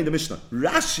minei ubei in the Mishnah.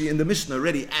 Rashi in the Mishnah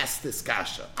already asked this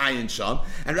kasha, ayin sham,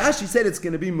 and Rashi said it's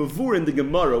going to be mavur in the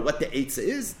Gemara what the eitzah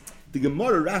is. the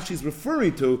Gemara Rashi is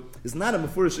referring to is not a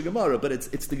Mefurish Gemara, but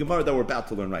it's the Gemara that we're about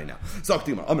to learn right now. So Rav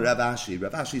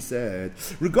Ashi said,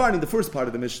 regarding the first part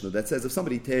of the Mishnah that says if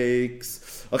somebody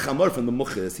takes a chamor from the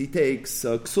muchis, he takes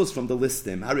a ksus from the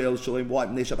listim,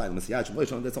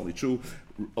 that's only true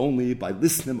only by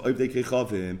listim oivdei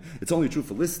kechavim. It's only true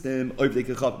for listim oivdei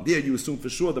kechavim. There you assume for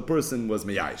sure the person was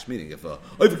meyayish, meaning if a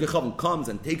oivdei kechavim comes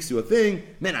and takes you a thing,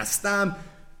 men astam,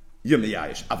 you're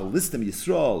meyayish. Aval listim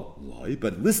Yisrael,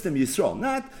 but listim Yisrael,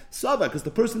 not sava, because the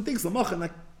person thinks l'machan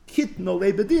kitno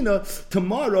lebedina.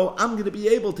 Tomorrow I'm going to be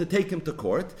able to take him to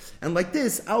court, and like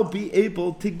this I'll be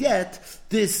able to get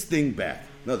this thing back.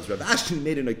 Notice Rav Ashi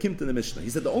made an akim to the Mishnah.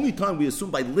 He said the only time we assume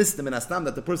by listim and astam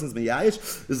that the person's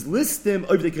meyayish is listim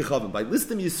oivdei kechavim. By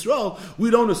listim Yisrael,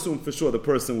 we don't assume for sure the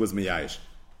person was meyayish.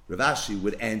 Rav Ashi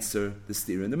would answer the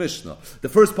steer in the Mishnah. The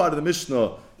first part of the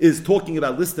Mishnah is talking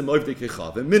about listim oivdei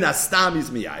kechavim. Min astam is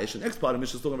meyayish. The next part of the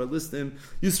Mishnah is talking about listim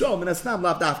Yisrael. Min astam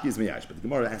lav dafki is meyayish. But the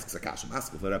Gemara asks a kasha.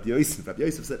 For Rabbi Yosef. Rabbi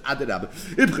Yosef said, Adarabba,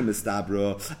 ibchem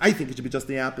estabra. I think it should be just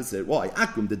the opposite. Why?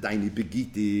 Akum the daini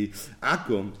begiti.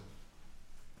 Akum,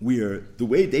 where the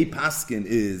way they paskin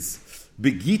is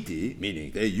begiti,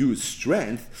 meaning they use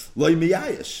strength, loy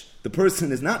meyayish. The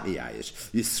person is not miyayish.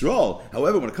 Yisrael,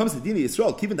 however, when it comes to Dina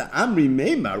Yisrael, even the Amri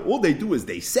Meimar, all they do is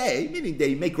they say, meaning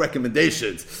they make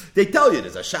recommendations. They tell you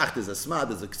there's a shach, there's a smad,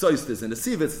 there's a ksois, there's an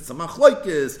asivitz, it's a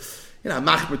machloikis,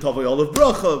 machmer tovay olav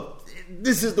bracha.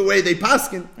 This is the way they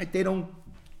paskin. Right? They don't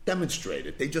demonstrate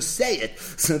it. They just say it.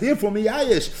 So therefore,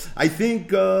 miyayish, I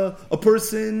think a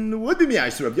person would be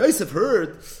miyayish. So Rabbi Yosef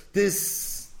heard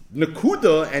this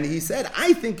nakuda, and he said,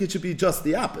 I think it should be just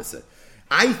the opposite.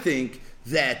 I think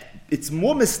that it's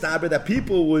more mistaber that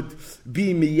people would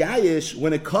be miyayish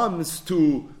when it comes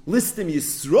to listim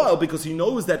Yisrael, because he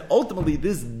knows that ultimately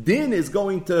this din is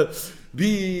going to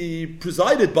be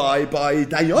presided by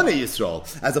Dayane Yisrael,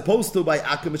 as opposed to by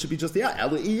Akum. It should be just the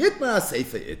Eloi Itmar,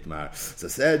 Seifa Itmar. So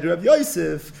said Rav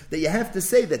Yosef that you have to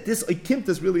say that this Oikimt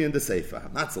is really in the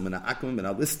Seifa. Matzel min Akum min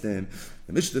listim.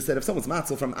 The Mishnah said if someone's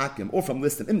matzel from Akim or from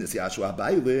listim in this Yashua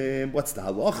Bailim, what's the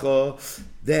halacha?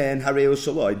 Then Hareu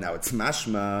Shaloi. Now it's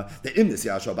mashma that in this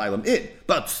Yashua Bailim in,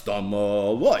 but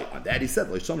Stama Loi. On that he said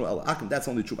Loishanu El Akim. That's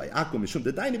only true by Akum Mishum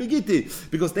the Daini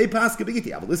Begiti, because they pass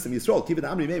Begiti. Have a listim Yisrael. Keep it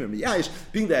Amri Meimim Miyayish.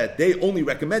 Being that they only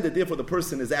recommend it, therefore the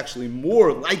person is actually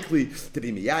more likely to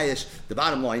be miyayish. The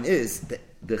bottom line is that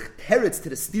the teretz to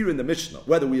the steer in the Mishnah,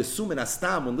 whether we assume in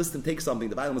Astam when listim takes something,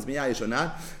 the bottom is miyayish or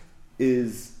not,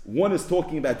 is one is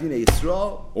talking about Dinei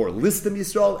Yisrael or listim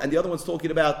Yisrael, and the other one's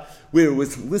talking about where it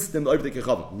was listim oivdei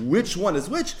kechavim. Which one is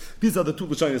which? These are the two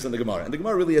lashonos in the Gemara, and the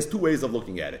Gemara really has two ways of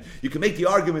looking at it. You can make the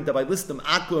argument that by listim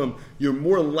akum you're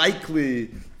more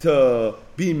likely to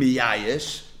be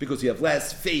miyayish, because you have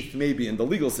less faith maybe in the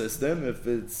legal system. If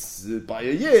it's by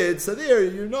a yid, so there,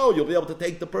 you'll be able to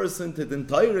take the person to the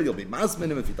entire, you'll be masmin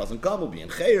him. If he doesn't come, he'll be in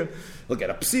chayrim, he'll get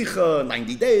a psicha,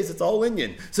 90 days, it's all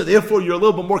Indian. So therefore, you're a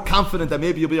little bit more confident that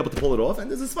maybe you'll be able to pull it off.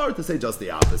 And this is far to say just the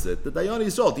opposite. The Dayan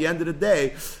Yisrael, at the end of the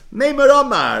day, Meimer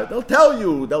Omar, they'll tell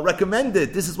you, they'll recommend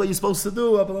it. This is what you're supposed to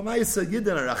do. If you're going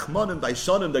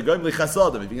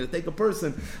to take a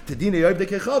person to Dinei Oivdei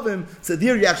Kechavim, so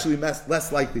there you're actually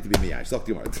less likely to be miyayish.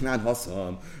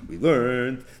 We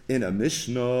learned in a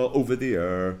Mishnah over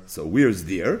there. So where's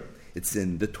there? It's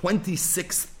in the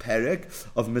 26th perek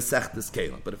of Masechtas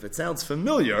Kelim. But if it sounds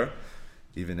familiar,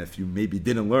 even if you maybe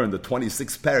didn't learn the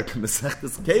 26th perek of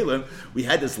Masechtas Kelim, we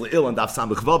had this le'il and daf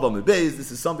samach vav amud beis.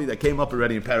 This is something that came up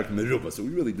already in perek Merubah. So we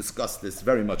really discussed this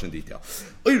very much in detail.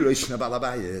 A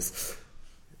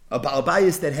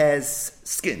balabayis that has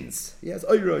skins. He has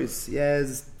oyros. He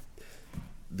has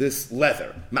this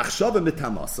leather. Machshava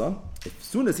mitamasa. As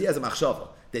soon as he has a machshava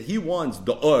that he wants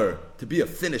the to be a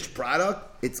finished product,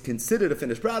 it's considered a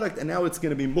finished product, and now it's going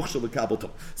to be mukhshal l'kabel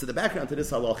tumah. So the background to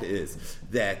this halacha is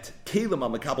that kelim are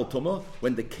makabel tumah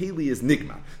when the keli is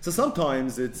nigmar. So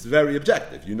sometimes it's very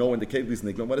objective. You know when the keli is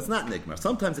nigmar, when it's not nigmar.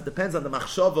 Sometimes it depends on the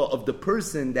machshava of the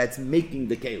person that's making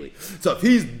the keli. So if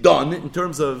he's done in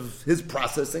terms of his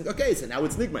processing, okay, so now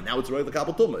it's nigmar, now it's roy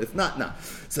l'kabel tumah. If not, no.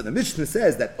 So the Mishnah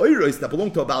says that oyros that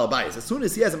belong to a balabayis, as soon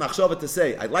as he has a machshava to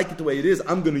say, I like it the way it is,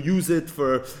 I'm going to use it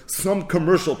for some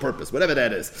commercial purpose, whatever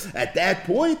that is. At that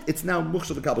point, it's now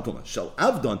mukhshal l'kabel tumah. Shall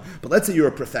avdon, but let's say you're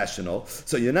a professional,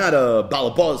 so you're not a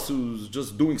balabas who's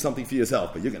just doing something for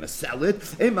yourself, but you're going to sell it.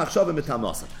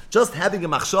 Just having a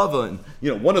machshava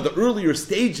in one of the earlier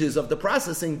stages of the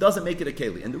processing doesn't make it a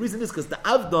keli. And the reason is because the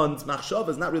avdon's machshava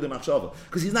is not really machshava,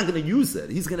 because he's not going to use it.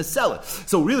 He's going to sell it.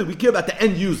 So really, we care about the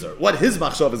end user, what his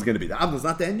machshava is going to be. The avdon's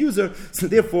not the end user, so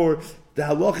therefore, the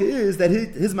halacha is that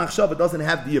his machshava doesn't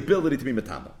have the ability to be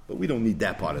metama. But we don't need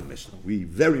that part of the Mishnah. We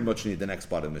very much need the next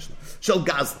part of the Mishnah. Shel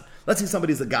gazlan. Let's say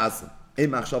somebody's a gazlan.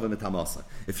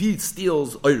 If he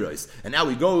steals oiros, and now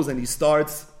he goes and he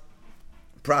starts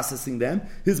processing them,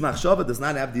 his machshava does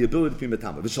not have the ability to be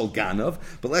metama. V'shal ganav,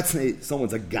 but let's say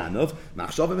someone's a ganav,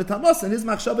 machshava metamas, and his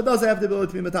machshava does have the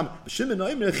ability to be metama.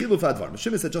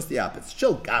 Shimon said just the opposite.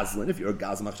 Shal gazlan, if you're a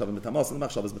gaz, machshava metamas, and the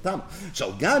machshava is metama.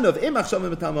 Shal ganav, a machshava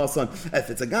metamasan.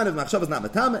 If it's a ganav, machshava is not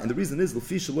metama, and the reason is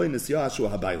l'fi shaloi nesyashu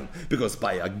habaylim, because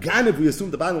by a ganav we assume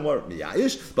the baylim were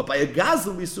miyayish, but by a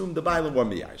gazlan we assume the baylim were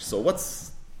miyayish. So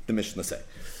what's the Mishnah say?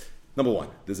 Number one,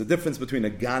 there's a difference between a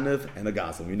ganav and a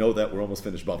gazlan. We know that we're almost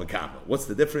finished Bava Kama. What's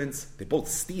the difference? They both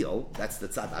steal. That's the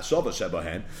tzad hashava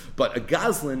shebahen. But a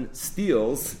gazlan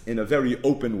steals in a very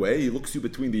open way. He looks you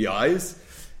between the eyes,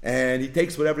 and he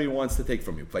takes whatever he wants to take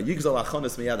from you. That's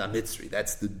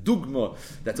the dugma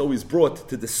that's always brought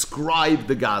to describe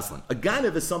the gazlan. A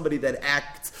ganav is somebody that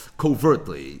acts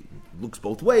covertly. Looks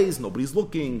both ways, nobody's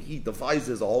looking, he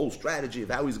devises a whole strategy of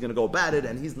how he's going to go about it,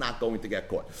 and he's not going to get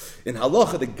caught. In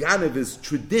halacha, the ganav is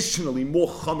traditionally more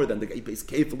chamer than the guy. He pays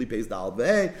carefully, pays the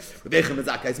alveh, and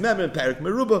perik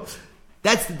meruba.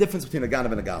 That's the difference between a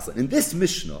ganav and a gazlan. In this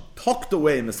Mishnah, tucked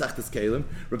away in Masechtas Kelim,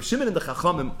 Reb Shimon and the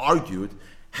Chachamim argued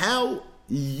how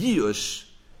Yush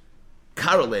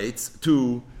correlates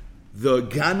to the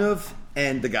ganav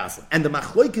and the gazlan. And the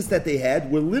machloikis that they had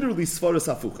were literally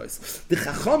svaras hafuchos. The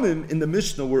chachamim in the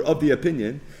Mishnah were of the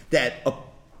opinion that a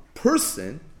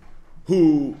person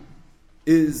who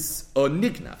is a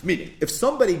nignav, meaning if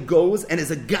somebody goes and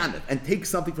is a ganav and takes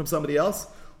something from somebody else,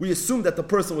 we assume that the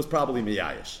person was probably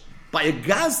miyayish. By a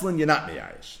gazlan, you're not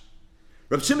miyayish.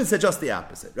 Rav Shimon said just the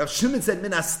opposite. Rav Shimon said,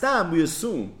 min astam, we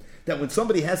assume that when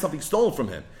somebody has something stolen from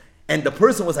him, and the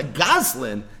person was a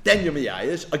gazlan, then you're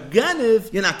miyayish. A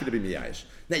ganav, you're not going to be miyayish.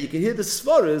 Now you can hear the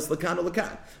svaras lakan or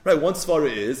lakan. Right? One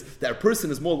svara is that a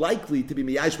person is more likely to be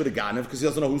miyayish with a ganav because he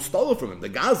doesn't know who stole it from him. The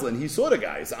gazlan, he saw the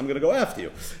guy, so I'm going to go after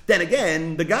you. Then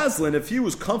again, the gazlan, if he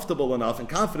was comfortable enough and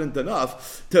confident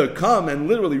enough to come and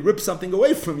literally rip something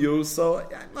away from you, so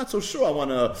I'm not so sure I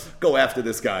want to go after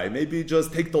this guy. Maybe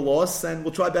just take the loss and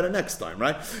we'll try better next time,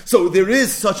 right? So there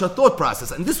is such a thought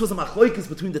process, and this was a machloikis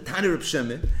between the Tani Reb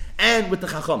Shimon and with the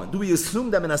Chachamim. Do we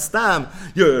assume that in Astam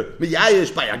you're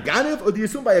miyayish by a ganav, or do you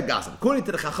assume by a gazlan? According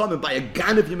to the Chachamim, by a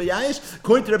ganav you're miyayish.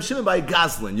 According to Reb Shimon, by a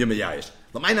gazlan you're miyayish.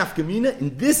 L'may nafkamina,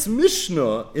 in this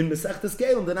Mishnah, in Masechtas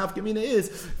Kelim, the nafkamina is,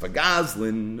 if a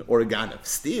gazlan or a ganav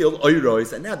steal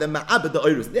oiros, and now they're ma'abed the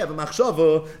oiros, they have a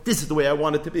machshava, this is the way I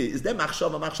want it to be. Is there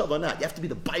machshava or not? You have to be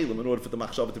the bailam in order for the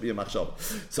machshava to be a machshava.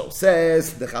 So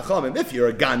says the Chachamim, if you're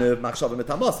a ganav, machshava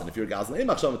metamasan. If you're a gazlan,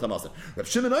 machshava metamasan. Reb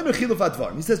Shimon oimer chiluf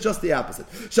advar. He says just the opposite.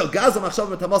 Shall gazlan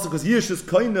machshava metamasan, because yish is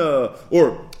koina,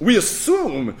 or we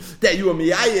assume that you are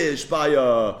miyayish by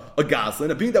a gazlan,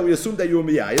 and being that we assume that you are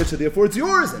miyayish, so therefore it's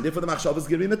yours, and therefore the machshava is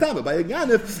going to be metama. By a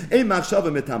ganif, a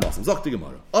machshava metamasim. Zok the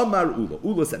Gemara. Amar Ula.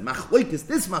 Ula said, machloikis,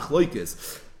 this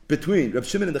machloikis between Reb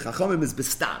Shimon and the Chachamim is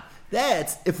bestam.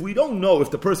 That's if we don't know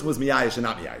if the person was miyayish or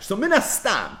not miyayish. So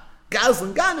minastam,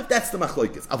 gazlan ganif, that's the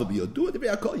machloikis.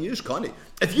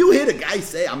 If you hear the guy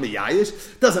say, I'm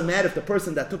miyayish, doesn't matter if the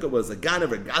person that took it was a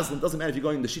ganav or gazlan, doesn't matter if you're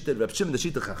going the shita of Reb Shimon, the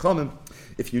shita Chachamim.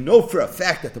 If you know for a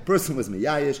fact that the person was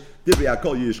miyayish, divrei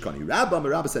hakol yish kani.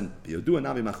 Rabba said, "Biyodu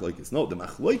nami machloikis." No, the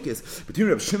machloikis between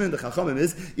Reb Shimon and the Chachamim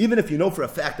is even if you know for a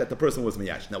fact that the person was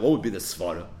miyayish. Now, what would be the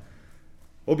svara?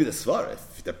 What would be the svara?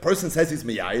 If the person says he's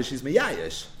miyayish, he's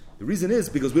miyayish. The reason is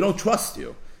because we don't trust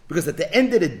you. Because at the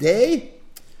end of the day,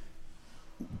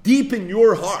 deep in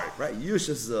your heart, right? Yush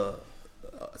is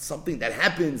something that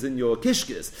happens in your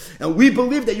kishkis, and we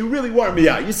believe that you really weren't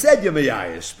miyayish. You said you're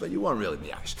miyayish, but you weren't really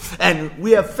miyayish, and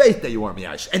we have faith that you weren't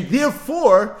miyayish, and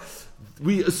therefore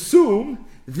we assume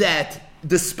that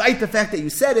despite the fact that you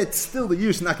said it, still the yush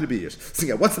is not going to be yush. So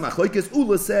again, what's the machloikis?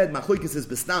 Ula said machloikis is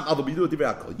bestam avo bidu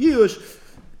divrei hakol yush.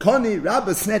 Kani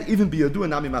Rabba said even biyadu and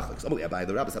nami machlokes.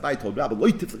 The Rabba Sabai told Rabba,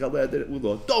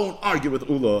 don't argue with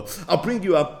Ula. I'll bring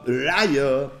you a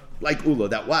raya like Ula.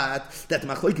 That what? That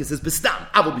machlokes is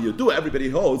bestam. Aval biyadu. Everybody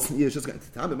holds. It's just going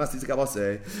to tell me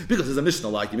because there's a Mishnah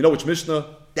like him. You know which Mishnah?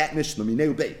 That Mishnah.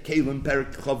 Mineu Bey Kalim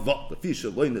Perik Chavot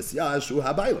Lefisha Loinas Yashu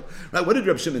Habayim. Right? What did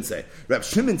Reb Shimon say? Reb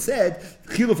Shimon said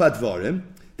Chiluf Advarim.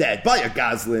 That by a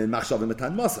gazlan machshavim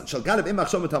metan masan shall ganav im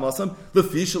machshavim metan masan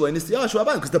lefi shaloi nisiyashu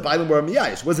abayim, because the bailim were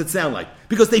miyayish. What does it sound like?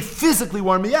 Because they physically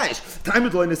were miyayish. Time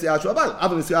with loy nisiyashu abayim,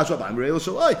 avon nisiyashu abayim reil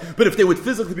shaloi. But if they would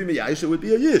physically be miyayish, it would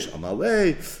be a yish.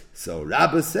 Amalei So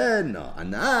Rabbi said, no,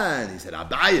 Anan. He said,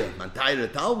 Abaya,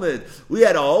 Mantayra Talmud. We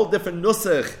had a whole different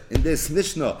nusach in this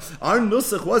Mishnah. Our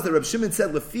nusach was that Reb Shimon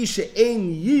said, Lefisha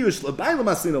ein yiush l'baylam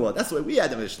asinala. That's the way we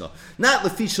had the Mishnah. Not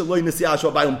Lefisha loy nesiyash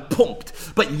l'baylam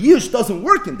pumped. But yiush doesn't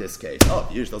work in this case. Oh,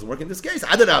 yiush doesn't work in this case.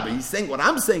 Adarabba. He's saying what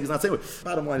I'm saying. He's not saying what.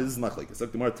 Bottom line is, this is machlekes.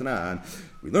 Look, the Gemara Tanan.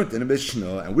 We learned in a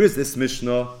Mishnah. And where's this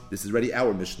Mishnah? This is already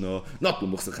our Mishnah. Not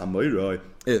l'muchsech hamoiroi.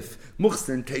 If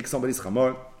muchsin takes somebody's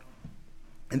chamor,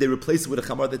 and they replace it with a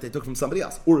chamar that they took from somebody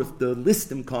else. Or if the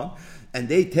listim come and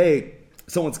they take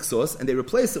someone's ksos and they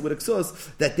replace it with a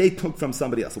ksos that they took from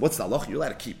somebody else. So what's the halach? You're allowed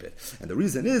to keep it. And the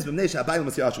reason is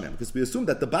because we assume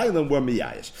that the bailam were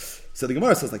miyayish. So the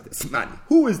Gemara says like this, Mani,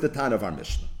 who is the Tan of our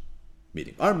Mishnah?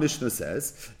 Meaning, our Mishnah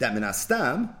says that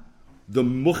minastam, the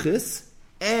muchis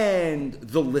and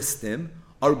the listim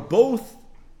are both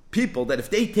people that if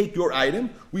they take your item,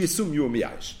 we assume you are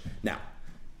miyayish. Now,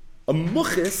 a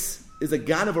muchis is a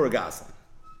ganav or a gazlan.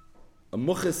 A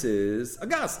muchis is a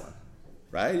gazlan,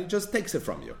 right? He just takes it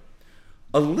from you.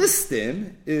 A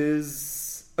listim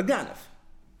is a ganav,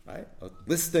 right? A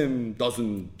listim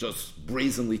doesn't just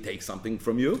brazenly take something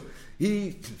from you.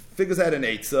 He figures out an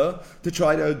eitzah to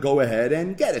try to go ahead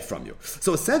and get it from you.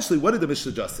 So essentially, what did the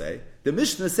Mishnah just say? The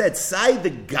Mishnah said, sai the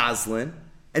gazlan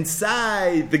and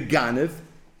sai the ganav.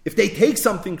 If they take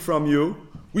something from you,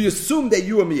 we assume that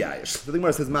you are miyayish. So the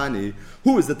Gemara says, Mani,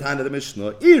 who is the Tan of the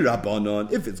Mishnah?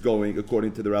 Rabbanon, if it's going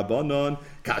according to the Rabbanon,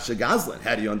 Kasha Gazlan.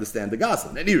 How do you understand the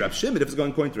Gazlan? And Rab Shimon, if it's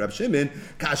going according to Rab Shimon,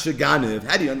 Kasha Ganav.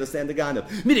 How do you understand the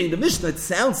Ganav? Meaning, the Mishnah, it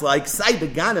sounds like, side the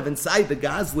Ganav and side the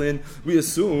Gazlan, we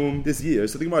assume this year.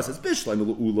 So the Gemara says,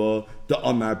 Bishlam Ula, the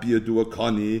Amar Biyadua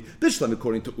Kani. Bishlam,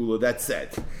 according to Ula, that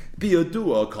said,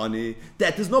 Biyadua Kani,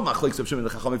 that there's no machlekes of Shimon the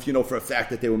Chacham if you know for a fact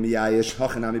that they were miyayish,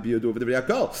 Hachanami Biyadua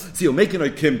v'Devriyakol. So you're making a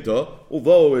kimta,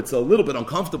 although it's a little bit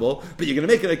uncomfortable, but you're going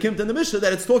to make it a kimta in the Mishnah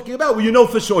that it's talking about, well, you know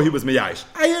for sure he was miyayish.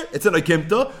 It's an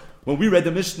akimta. When we read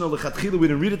the Mishnah, l'chatchila, we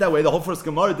didn't read it that way. The whole first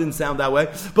Gemara didn't sound that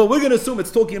way. But we're going to assume it's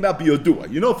talking about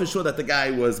biyodua. You know for sure that the guy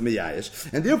was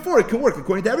miyayish. And therefore, it can work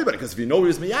according to everybody. Because if you know he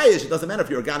was miyayish, it doesn't matter if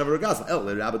you're a ganav or a gazlan.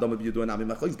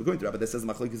 According to Rabbi, that says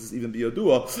machlekes is even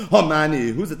biyodua.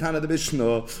 Hamani, who's the Tan of the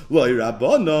Mishnah? Loi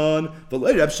Rabbanon. But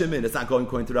loi Rab Shimon. It's not going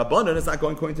according to Rabbanon. It's not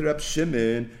going according to Rab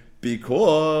Shimon.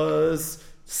 Because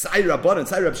Sai Rabbanon,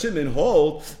 Sai Rab Shimon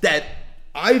hold that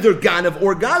either Ganav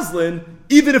or Gazlan,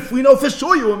 even if we know for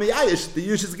sure you are Miyayish, the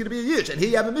Yish is going to be a Yish. And here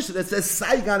you have a Mishnah that says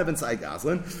Sai Ganav and Sai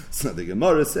Gazlan. So the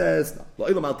Gemara says, no,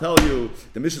 I'll tell you,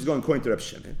 the Mishnah is going according to Reb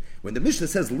Shimon. When the Mishnah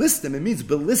says listim, it means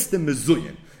belistim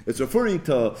mezuyin. It's referring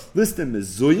to listim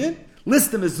mezuyin.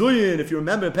 Listim mezuyin, if you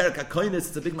remember in Perek HaKoinis,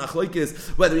 it's a big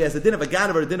machlokes, whether he has a din of a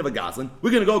Ganav or a din of a Gazlan. We're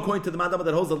going to go according to the Madama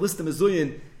that holds the listim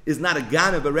mezuyin is not a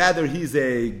Ganav, but rather he's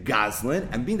a Gazlan.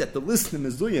 And being that the listim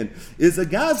mezuyin is a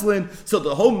Gazlan, so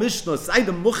the whole Mishnah, side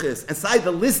the muchis and side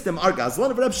the listim are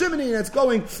Gazlan of Reb Shimon, and it's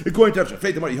going according to Reb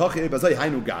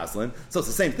Shimon. So it's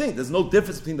the same thing. There's no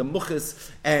difference between the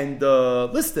muchis and the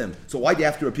listim. So why do you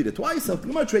have to repeat it twice? So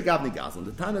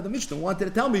the Tana of the Mishnah wanted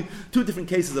to tell me two different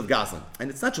cases of Gazlan. And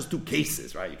it's not just two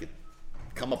cases, right? You could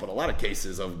come up with a lot of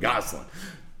cases of Gazlan.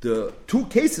 The two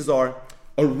cases are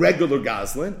a regular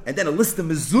Gazlan, and then a list of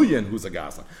Mizuyin who's a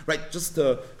Gazlan. Right, just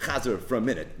to chazer for a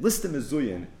minute. List of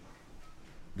Mizuyin,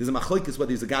 there's a machlokes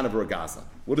whether he's a Ganav or a Gazlan.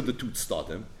 What did the two start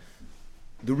him?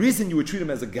 The reason you would treat him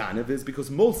as a Ganav is because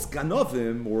most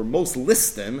Ganavim, or most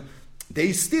listim,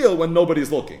 they steal when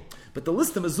nobody's looking. But the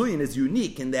list of Mizuyin is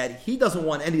unique in that he doesn't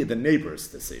want any of the neighbors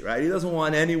to see, right? He doesn't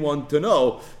want anyone to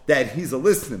know that he's a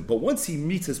listim. But once he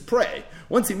meets his prey,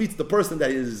 once he meets the person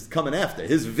that is coming after,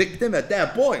 his victim at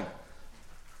that point,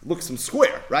 looks him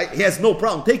square, right? He has no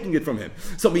problem taking it from him.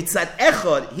 So mitzad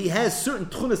echad, he has certain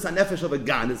tchunas hanefesh of a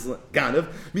ganav.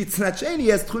 Mitzad sheni, he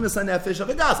has tchunas hanefesh of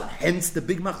a gazlan. Hence the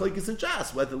big machlokes in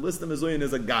Shas, whether listim mezuyin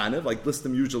is a ganav, like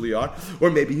listim usually are, or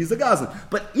maybe he's a gazlan.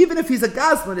 But even if he's a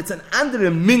gazlan, it's an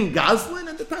andere min gazlan,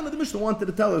 and the time of the Mishnah wanted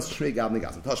to tell us shrei gavni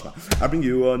gazlan. Toshma, I'll bring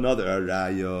you another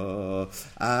raya.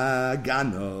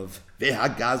 Ganav.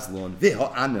 Veha Gazlon,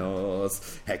 Veha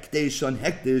Anos, Hekdeshon,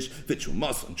 Hekdesh,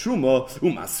 Vichumason, Truma,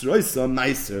 Umasroison,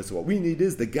 Meiser. So what we need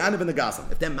is the Ganav and the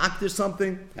Gazlon. If they makdish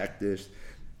something, Hekdesh.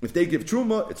 If they give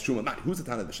Truma, it's Truma. Who's the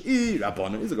Tana of the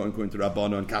Rabbanon? Is it going to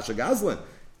Rabbanon and Kasha Gazlon?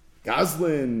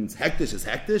 Gazlin's Hekdesh is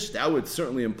Hekdesh. That would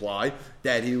certainly imply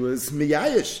that he was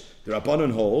Miyayish. The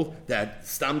Rabbanon hold that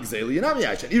Stam Gzeli and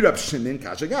Amiyash, and Irab Shimon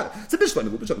Kasha Ganav. It's a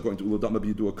Bishlam, according to Uladama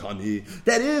B'Yadu Akani,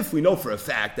 that if we know for a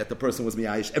fact that the person was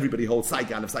Miyash, everybody holds Sai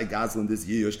Ganav, Sai Gazlan this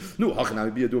Yish. No,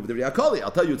 Hachanami B'Yadu of the Riakali. I'll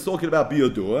tell you, it's talking about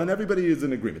B'Yadu, and everybody is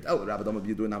in agreement. El Rabbanon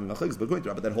B'Yadu and Nami Machlokes, but going to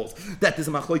Rabba that holds that is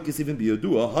a Machlokes even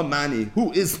B'Yadu, Hamani,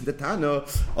 who is the Tana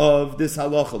of this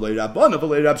halacha, Lo Rabbanon,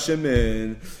 Lo Rab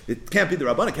Shimon. It can't be the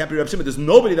Rabbanon, it can't be Rab Shimon. There's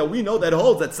nobody that we know that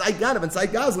holds that Sai Ganav and Sai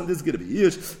Gazlan this is going to be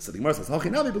Yish. So the Gemara says,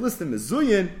 Hachanami, but listen,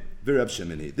 Mezuyin, V'Rab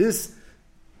Shimoni. This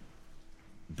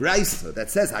Braisa that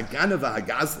says Haganav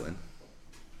Hagazlan,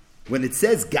 when it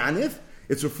says Ganav,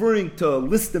 it's referring to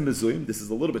Listim Mezuyim. This is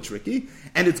a little bit tricky,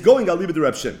 and it's going Al Libid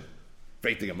Rab Shimon.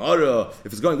 If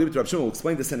it's going Libid Rab Shimon, we'll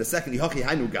explain this in a second. Yihachi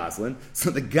Hainu Gazlan. So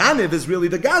the Ganav is really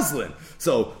the Gazlan.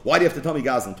 So why do you have to tell me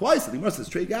Gazlan twice? So the Gemara says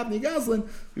Trey Gavni Gazlan.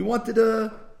 We wanted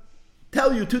to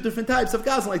tell you two different types of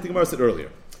Gazlan, like the Gemara said earlier.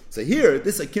 So here,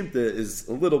 this Akimta is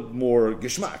a little more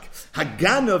Geshmak.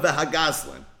 Haganav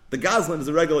Hagazlan. The Gazlan is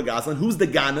a regular Gazlan. Who's the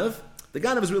Ganav? The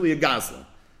Ganav is really a Gazlan.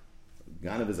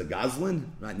 Ganav is a Gazlan?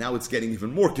 Right, now it's getting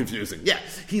even more confusing. Yeah,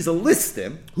 he's a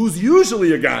Listim, who's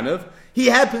usually a Ganav. He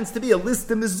happens to be a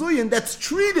Listim Mizuyin that's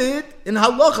treated in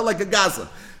Halacha like a Gazlan.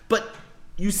 But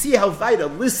you see how Vaida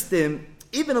Listim,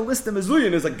 even a Listim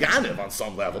Mizuyin is a Ganav on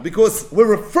some level, because we're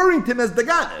referring to him as the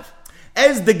Ganav.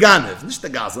 As the Ganav, not the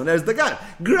Gazlan, as the Ganav.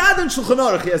 Grad and Shulchan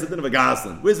Aruch, he has a din of a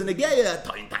Gazlan. Whereas in Negeya,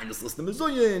 Tainus Listim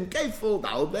Mizuyin, Keifel,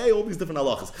 Dalvei, all these different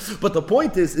halachas. But the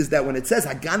point is that when it says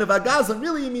Haganav Hagazlan,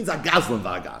 really it means Hagazlan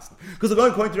V'Hagazlan. Because the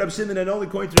going according to Reb Shimon, and only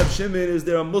according to Reb Shimon is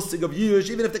there a musig of Yish,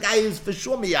 even if the guy is for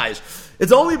sure Miyash.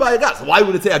 It's only by a Gazlan. Why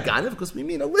would it say Haganav? Because we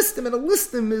mean a Listim, and a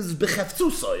Listim is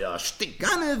Bechefzusa, a Shtik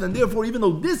Ganav, and therefore even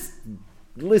though this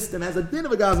Listim has a din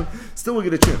of a Gazlan, still we're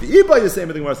going to trim. The Iba, you're saying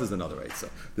everything worse, there's another eight. So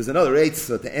there's another eight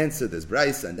to answer this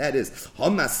Bryce, and that is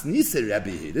Hamas Nise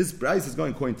Rebbe. This Bryce is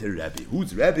going according to Rebbe.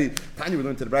 Who's Rebbe? Tanya, we're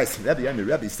going to the Bryce.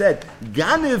 Rebbe said,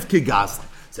 Ganev ke Gazlan.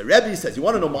 So Rebbe says, you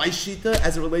want to know my shita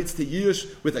as it relates to Yish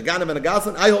with a Ganev and a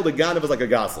Gazlan? I hold a Ganev as like a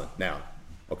Gazlan. Now,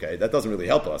 okay, that doesn't really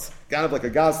help us. Ganev like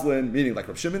a Gazlan, meaning like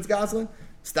Rav Shimon's Gazlan.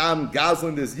 Stam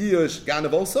Gazlan is Yish,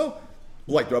 Ganev also.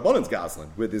 Like the Rabbanon's Gazlan,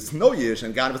 where there's no Yish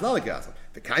and Ganev is not like Gazlan.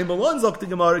 The Kaim Malon Zok the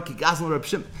Gemara ki Gazlan Reb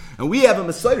Shimon. And we have a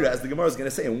Messiah, as the Gemara is going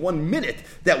to say in 1 minute,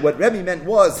 that what Rebbe meant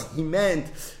was, he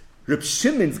meant Reb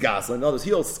Shimon's Gazlan. In other words, he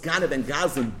holds Ganev and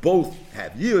Gazlan both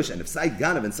have Yish, and if Sai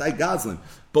Ganev and Sai Gazlan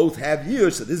both have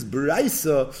Yish, so this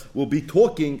Baraisa will be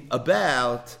talking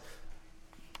about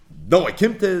no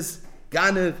Akimtas,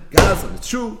 Ganev, Gazlan. It's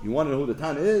true, you want to know who the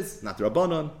Tana is, not the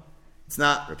Rabbanon. It's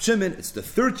not Reb Shimon, it's the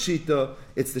third Shita,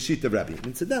 it's the Shita of Rebbe.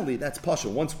 Incidentally, that's Pasha.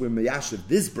 Once we're Meyashiv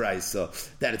this Braisa,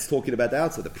 that it's talking about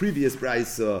that, so the previous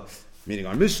Braisa, meaning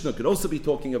our Mishnah, could also be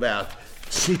talking about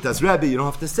Shita's Rebbe. You don't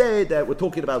have to say that we're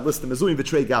talking about Listim Mezuim,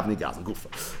 V'trei Gavni Gazlan,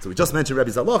 Gufa. So we just mentioned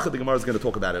Rebbe's Halacha, the Gemara is going to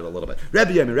talk about it a little bit.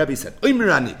 Rebbe said,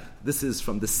 Oimerani. This is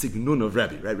from the Signun of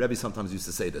Rebbe, right? Rebbe sometimes used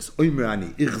to say this.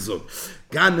 Oimerani, Ichzug.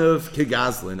 Ganev ke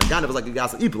Gazlan. A Ganev is like a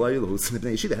Gazlan. Iblayilus,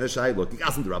 Nebnei Yeshiva, Hereshaylo,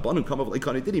 Gazlan the Rabbanon, come over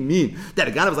Laikani. Did he mean that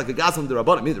a Ganev is like a Gazlan the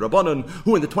Rabbanon? I mean, the Rabbanon,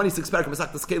 who in the 26th paragraph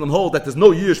of Masechtas Kelim hold that there's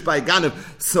no Yish by a Ganev,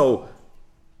 so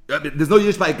there's no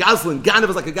Yish by a Gazlan. Ganev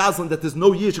is like a Gazlan, that there's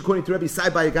no Yish according to Rebbe,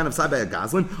 side by a Ganev, side by a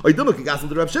Gazlan. Or Yidumuk a Gazlan,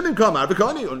 the Reb Shimon come,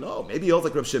 Arbekani, or no, maybe he holds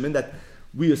like Reb Shimon, that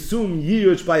we assume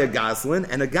Yish by a Gazlan,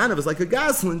 and a Ganev is like a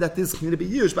Gazlan, that is going to be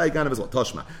Yish by a Ganev as well.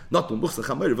 Toshma. Not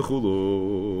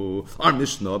our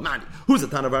Mishnah, man, who's the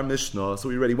Tan of our Mishnah? So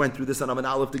we already went through this on Aman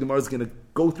Aleph. The Gemara is going to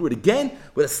go through it again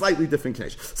with a slightly different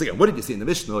connection. So again, what did you see in the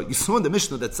Mishnah? You saw in the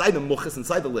Mishnah that side the Muchas and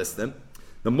side the Listim.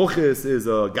 The Muchis is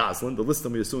a Gazlan, the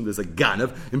Listim we assumed is a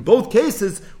Ganev. In both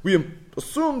cases, we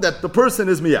assume that the person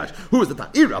is Miyash. Who is the Tan?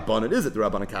 Rabbanon, is it the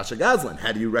Rabbanon Kasha Gazlan?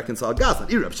 How do you reconcile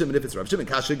Gazlan? Reb Shimon, if it's Reb Shimon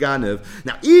Kasha Ganev.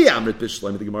 Now, Amrit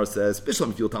Bishlam, the Gemara says,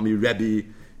 Bishlam, if you'll tell me Rebbe,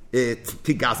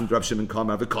 Ki Gazlan Reb Shimon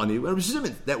Kama V'Kani. Reb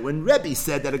Shimon, that when Rebbe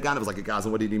said that a Ganev was like a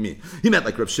Gazlan, what did he mean? He meant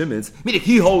like Reb Shimon's, meaning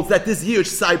he holds that this year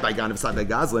side by Ganev, side by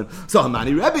Gazlan. So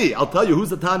Hamani Rebbe, I'll tell you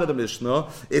who's the Tan of the Mishnah.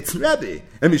 It's Rebbe.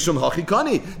 And Mishum Hachi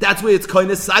Kani. That's where it's kind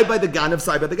of side by the Ganev,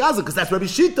 side by the Gazlan, because that's Rebbe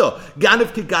Shita.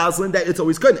 Ganev Ki Gazlan, that it's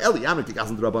always kind of Eli Amrit Ki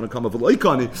Gazlan the Rabbanon Kama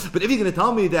V'Kani. But if you're going to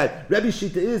tell me that Rebbe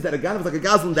Shita is that a Ganev is like a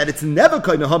Gazlan, that it's never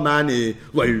kind of Hamani,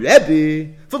 Loi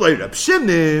Rebbe, V'Loi Reb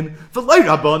Shimon, V'Loi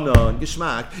Rabbanon,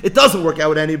 Gishmak. It doesn't work out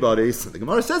with anybody. So the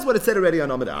Gemara says what it said already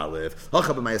on Amid Aleph.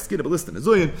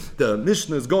 The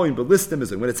Mishnah is going but Listim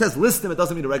Mizuyin. When it says Listim, it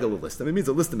doesn't mean a regular Listim. It means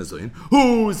a Listim Mizuyin.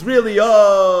 Who's really a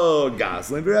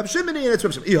Gazlan? Reb Shimon, and it's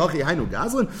Reb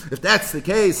Shimon. If that's the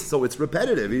case, so it's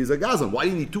repetitive. He's a Gazlan. Why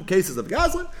do you need two cases of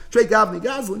Gazlan? Trey Gavni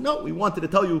Gazlan. No, we wanted to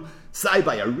tell you side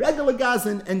by a regular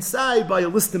Gazlan and side by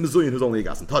a Listim Mizuyin who's only a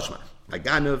Gazlan. Touchma.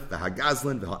 Haganav,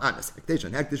 v'hagazlan, v'ha'anas. Hekdesh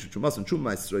and hekdesh, v'chumas and chum,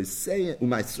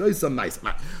 u'maisroisa,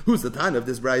 maisma. Who's the Tana of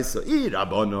this brayso?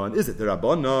 Rabbanon. Is it the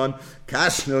Rabbanon?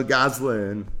 Kashno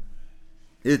gazlan.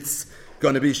 It's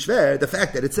going to be shver, the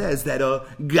fact that it says that a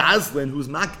gazlan who's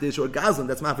makdish or gazlan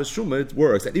that's mafresh truma, it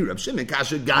works. That Rab Shimon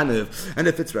kasha ganev, and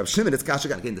if it's Rab Shimon, it's kasha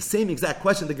ganev. Again, the same exact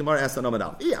question the Gemara asked on Amad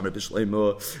Al.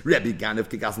 Rabbi ganev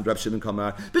kegazlan Rab Shimon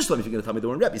kamar. Bishloim, if you're going to tell me the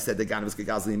one Rabbi said that ganev is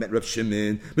kegazlan, he meant Rab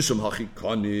Shimon. Mishum hachi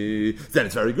kani. Then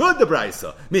it's very good. The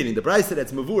brayso, meaning the brayso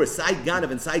that's mavur side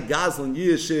ganev and side gazlan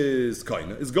yish is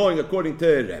koina is going according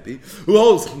to Rabbi, who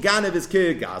holds ganev is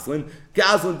kegazlan,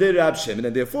 gazlan did Rab Shimon,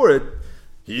 and therefore it.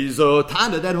 He's a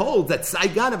Tana that holds that Sai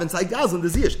Ganav and Sai Gazlan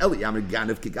is Yish. Eli Yamir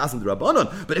Ganav Ki Gazlan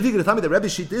Rabbanon. But if you're going to tell me the Rebbe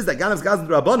sheet is that Ganav's Gazlan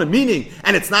Rabbanon, meaning,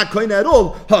 and it's not Koina at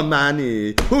all,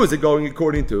 Hamani. Who is it going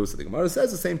according to? So the Gemara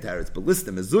says the same teretz. But Lista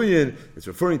Mezuyin, it's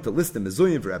referring to Lista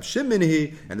Mezuyin for Rab Shimon,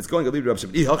 and it's going to lead Rab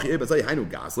Shimon.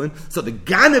 So the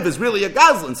Ganav is really a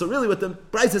Gazlan. So really what the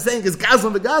price is saying is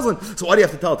Gazlan the Gazlan. So why do you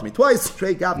have to tell it to me twice?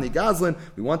 Straight Gavni Gazlan.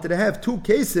 We wanted to have two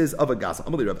cases of a Gazlan.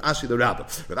 I'm going to Rav Ashi the Rabba.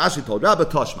 Rav Ashi told Rabba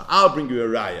Toshma, I'll bring you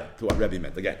a raya to what Rebbe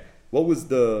meant. Again, what's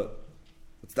the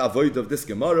avoid of this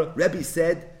Gemara? Rebbe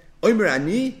said, Omer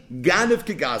ani ganev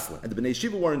kegazlan. And the Bnei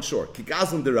Yeshiva weren't sure.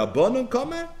 Kegazlan de Rabbanon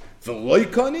kamar, v'loi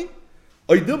kani,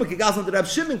 oiduma kegazlan de Rab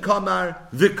Shimon kamar,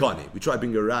 v'kani. We try to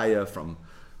bring a raya from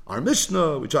our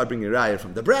Mishnah, we try to bring a raya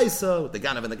from the Braisa, with the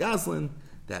ganev and the gazlan,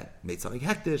 that made something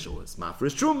hektish, or was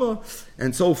mafresh truma,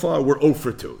 and so far we're 0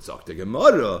 for 2. So the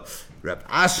Gemara, Reb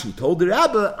Ashi told the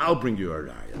Rabbi, I'll bring you a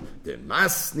raya. The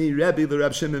Masni Rebbe the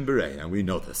Reb Shimon Berei, and we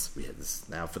know this. We had this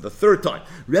now for the 3rd time.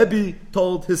 Rebbe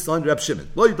told his son Reb Shimon,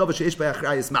 Lo yidava sheish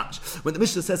b'achrayis match. When the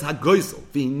Mishnah says hagoisel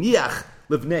v'iniach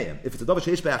livneim, if it's a dava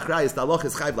sheish b'achrayis, the halach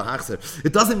is chayv lahachzer.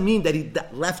 It doesn't mean that he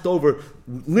left over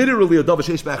literally a dava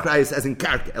sheish b'achrayis as in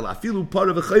karka. El afilu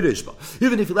para v'chayrishba.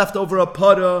 Even if he left over a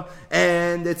para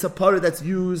and it's a para that's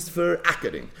used for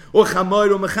akering, or chamar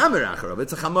or mechamer acharav,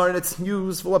 it's a chamar that's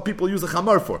used for what people use a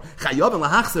chamar for. Chayav and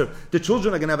lahachzer, the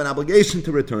children are going to have an obligation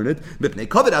to return it. Mipnei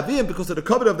kavod avim, because of the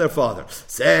kavod of their father.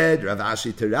 Said Rav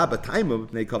Ashi to Rabba Taima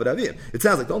mipnei kavod avim. It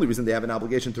sounds like the only reason they have an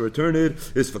obligation to return it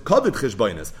is for kavod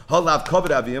cheshbonis. Halav kavod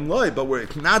avim loy, but were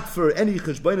it not for any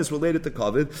cheshbonis related to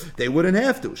kavod, they wouldn't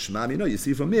have to. Shmami, no, you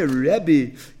see from here,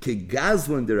 Rebbe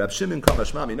kegazlan de Rab Shimon kavod.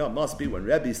 Shmami, no, it must be when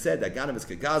Rebbe said that Ganav is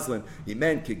kegazlan, he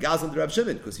meant kegazlan de Rab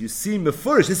Shimon, because you see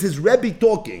mefurish, this is Rebbe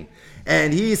talking,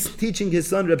 and he's teaching his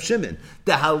son Rab Shimon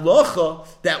the halacha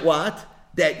that what?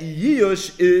 That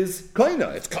Yiyush is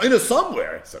kaina. It's kaina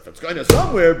somewhere. So if it's kaina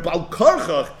somewhere, Bal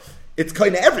Karchach, it's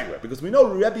kaina everywhere. Because we know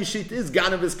Rebbe Shit is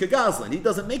Ganav is Kegazlan. He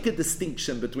doesn't make a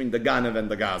distinction between the Ganav and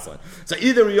the Gazlan. So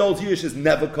either he holds Yiyush is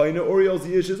never kaina, or he holds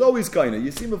Yiyush is always kaina.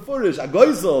 You see Mefurish,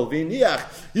 Agoizel, V'iniach,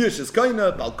 Yiyush is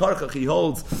kaina, Bal Karchach he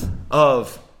holds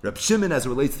of Reb Shimon as it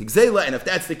relates to Gzela, and if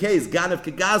that's the case, Ganav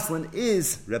Kegazlan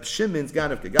is Reb Shimon's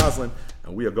Ganav Kegazlan,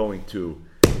 and we are going to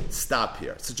stop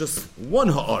here. So just one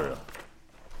ha'ara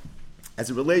as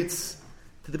it relates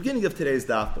to the beginning of today's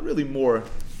daf, but really more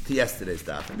to yesterday's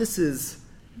daf. And this is,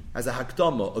 as a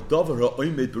hakdama, a davar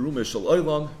ha'oimed berume shel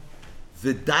oilam,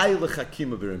 v'day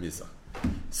l'chakima b'remiza.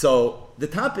 So the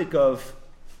topic of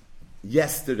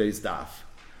yesterday's daf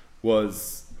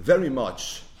was very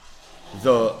much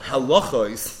the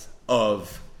halachos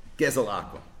of Gezel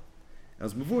Akum. And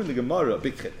as Mavur in the Gemara, a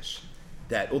big chiddush,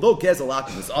 that although Gezel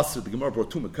Akum is asur, the Gemara brought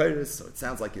 2 Mekayres, so it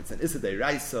sounds like it's an Issa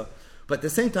Deiraisa, but at the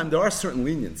same time, there are certain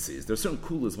leniencies, there are certain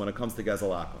kulas when it comes to Gezel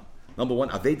Akum. Number 1,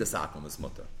 Avedas Akum is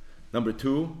mutter. Number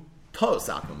 2, Tos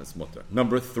Akum is mutter.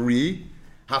 Number 3,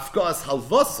 Hafkas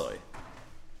Halvasoi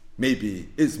maybe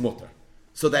is mutter.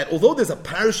 So that although there's a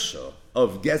parsha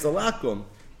of Gezel Akum,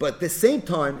 but at the same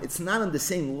time, it's not on the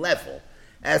same level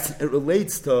as it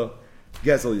relates to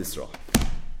Gezel Yisrael.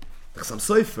 The Chassam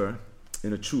Sofer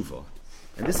in a tshuva,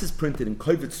 and this is printed in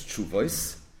Kovetz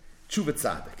Tshuvos, Tshuva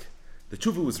Tzadik. The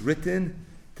tshuva was written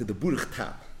to the Buruch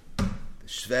Tam, the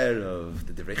Shver of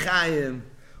the Divrei Chaim,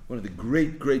 one of the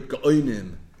great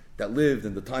Gaonim that lived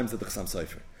in the times of the Chassam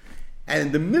Sofer. And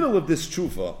in the middle of this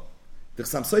tshuva, the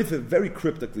Chassam Sofer very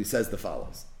cryptically says the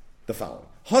following.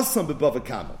 Hassam Bava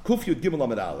Kama, Kuf Yud Gimel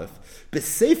Amud Aleph,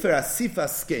 Besefer Asifa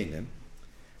Skenim,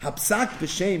 Hapsak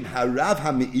B'Shem Harav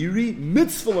HaMeiri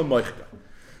Mitzvah L'Moichka.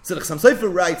 So the Chassam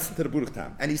Sofer writes to the Buruch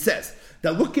Tam, and he says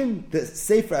that look in the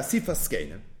Sefer Asifa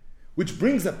Skenim, which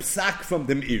brings a psak from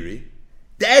the Meiri,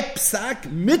 that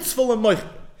psak Mitzvah L'Moichka.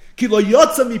 Ki lo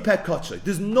yotza mipeh kotshei.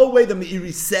 There's no way the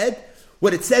Meiri said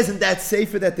what it says in that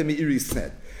Sefer that the Meiri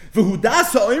said. And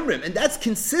that's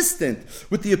consistent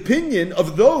with the opinion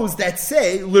of those that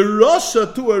say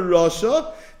l'rasha to a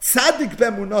rasha tzaddik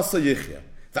b'emunasa yichya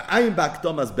v'ayin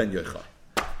b'akdamas ben yochai.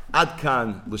 Ad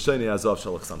kan l'shonei azov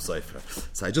shel Chasam Sofer.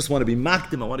 So I just want to be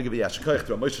makdim. I want to give you Yashkoich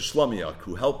to Moshe Shlomiak,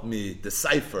 who helped me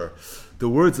decipher the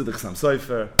words of the Chasam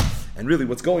Sofer. And really,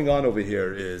 what's going on over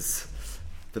here is,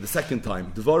 for the second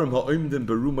time, Devarim ha'omdim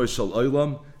berumah shel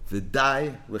olam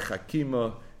v'dai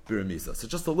l'chakima b'remiza. So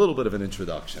just a little bit of an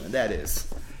introduction, and that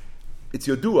is, it's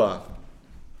Yodua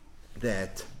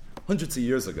that hundreds of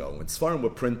years ago, when Sfarim were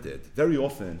printed, very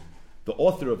often the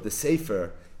author of the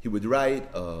Sefer, he would write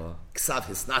a ksav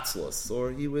hisnatzlos,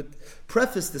 or he would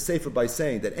preface the Sefer by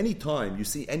saying that any time you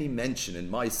see any mention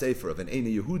in my Sefer of an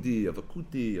Eini Yehudi, of a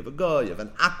Kuti, of a Goy, of an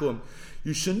Akum,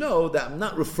 you should know that I'm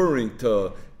not referring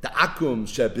to the Akum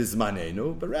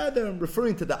shebizmanenu, but rather I'm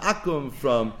referring to the Akum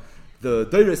from the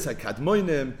Deiris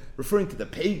HaKadmoinim, referring to the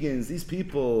pagans. These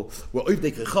people were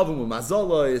Oivdei Kechavim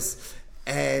u'Mazolos,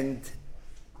 and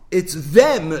it's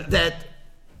them that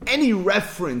any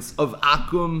reference of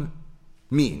Akum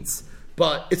means.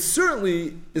 But it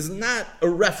certainly is not a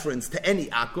reference to any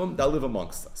Akum that live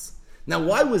amongst us. Now,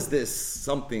 why was this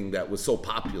something that was so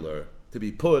popular to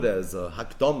be put as a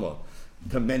Hakdama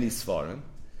to many Sfarim?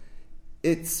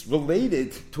 It's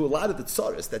related to a lot of the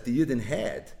tsaras that the Yidden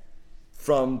had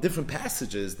from different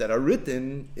passages that are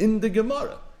written in the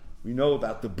Gemara. We know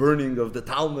about the burning of the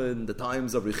Talmud in the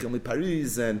times of Richim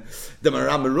Paris and the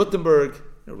Maram Rottenberg,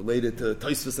 related to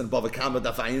Tosfos and Bava Kama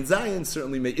Daf Ayin Zayin,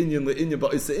 certainly Me'inyan Le'inyan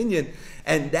Ba'isa Inyan,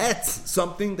 and that's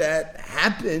something that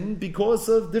happened because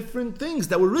of different things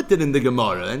that were written in the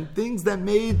Gemara and things that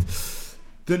made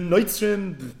the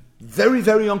Noitzrim very,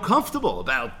 very uncomfortable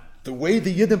about the way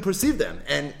the Yidden perceived them.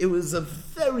 And it was a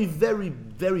very, very,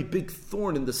 very big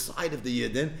thorn in the side of the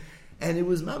Yidden. And it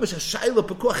was mamash a shayla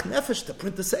pekuach nefesh to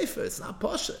print the sefer. It's not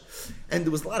pasha. And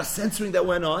there was a lot of censoring that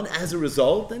went on as a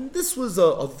result. And this was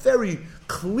a very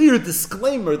clear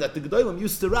disclaimer that the Gedolim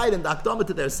used to write in the Akdama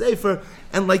to their sefer.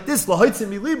 And like this, lahoitzim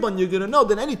miliban, you're going to know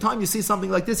that anytime you see something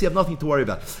like this, you have nothing to worry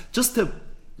about. Just to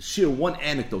share one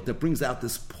anecdote that brings out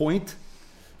this point,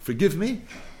 forgive me,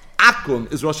 Akum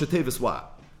is Rosh Hashanah Wa.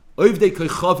 Oivdei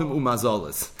Kechavim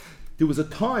u'Mazolos. There was a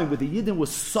time where the Yidden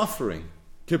was suffering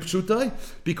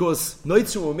because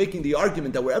Noitzim were making the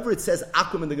argument that wherever it says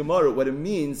Akum in the Gemara, what it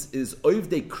means is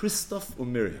Oivdei Christoph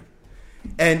Miriam.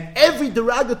 And every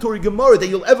derogatory Gemara that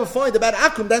you'll ever find about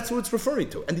Akum, that's what it's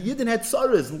referring to. And the Yidden had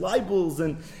tsaras, libels,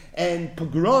 and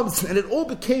pogroms, and it all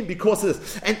became because of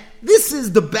this. And this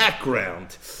is the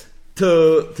background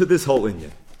to this whole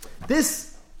Inyan.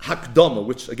 This Hakdama,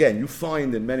 which again you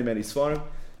find in many, many Sfarim,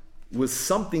 was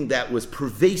something that was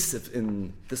pervasive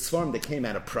in the Sfarim that came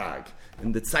out of Prague.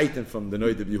 In the Zeiten from the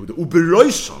Noid of Yehuda,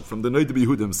 Uberoishon from the Noid of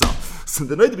Yehuda himself. So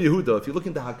the Noid of Yehuda, if you look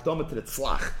into Hakdama to the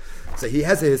Tzlach, so he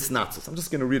has a hisnatzos. I'm just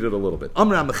going to read it a little bit.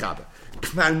 Amra Mechaber.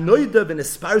 K'mar Noida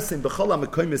v'nesparsim b'chol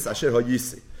ha'mekoymis asher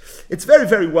ha'yisi. It's very,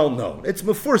 very well known. It's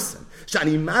mefursim.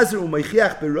 Shani mazer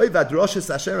u'meichiach b'roi v'adroshes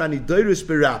asher ani doirish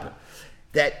b'rabah.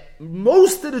 That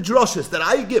most of the drushes that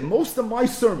I give, most of my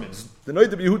sermons, the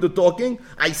Noid of Yehuda talking,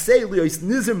 I say, Lios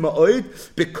nizir ma'oid,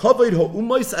 b'kavod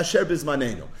ha'umais asher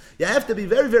bizmanenu. You have to be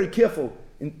very, very careful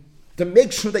to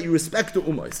make sure that you respect the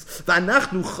umais.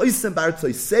 V'anachnu choysem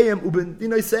b'artzoyseim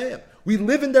u'b'dinoyseim. We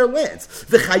live in their lands.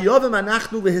 V'chayovim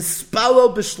anachnu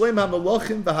lehispalo b'shleim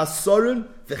ha'malachim v'hasorim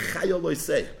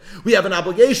v'chayoloyseim. We have an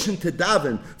obligation to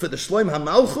daven for the shleim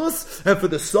ha'malchus and for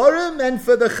the sorim and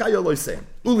for the chayoloyseim.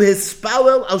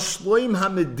 Ulehispalo al shleim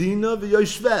ha'medina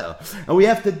v'yoshveh. And we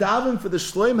have to daven for the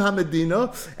shleim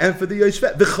ha'medina and for the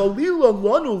yoshveh. V'cholila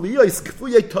lonu liyos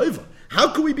k'fuyei toiva. How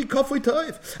can we be kafui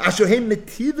toiv? Ashohem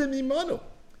metivim imanu.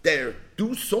 They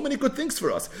do so many good things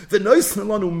for us. They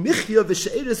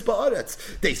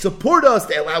support us.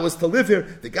 They allow us to live here.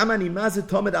 And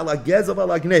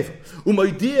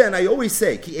I always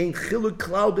say, Ki ein chiluk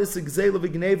klal b'segzela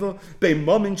v'gneva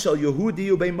be'momin shel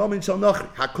Yehudi u'be'momin shel Nochri.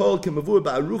 Hakol k'mavur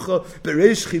ba'arucha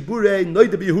bereish chiburei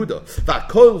noida b'Yehuda.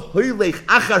 V'akol hoylech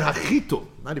achar hachitu.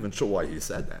 Not even sure why he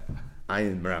said that.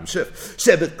 Ayin Maram Shif.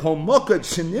 Shebet kol mokad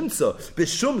shenimtza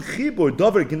b'shum chibur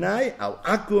dover gnai al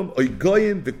akum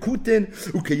oigoyim v'kutin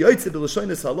ukeyoytze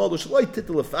b'lashonis halalu shloi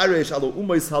titel afarish alo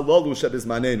umois halalu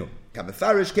shebizmanenu.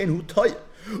 Kamefarish ken hu toy.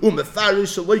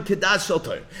 Umefarish shloi kedash shel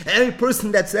toy. Any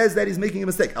person that says that he's making a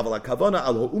mistake. Aval hakavana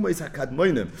al umois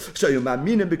hakadmoinim shoyu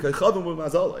maminim b'kaychavim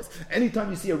u'mazolos. Anytime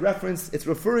you see a reference, it's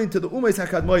referring to the umois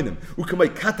hakadmoinim. Ukamay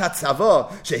katat tzava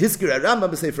shehiskir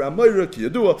Rambam b'sefer Amoira ki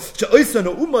yadua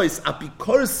sheoisano umois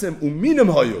apikorsim uminim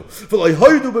hayu v'loy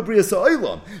hoydu b'briyas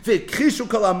ha'olam v'krishu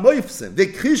kol ha'moifsim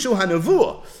v'krishu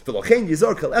ha'navua v'lochein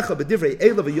yizor kol echa b'divrei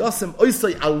ela v'yosem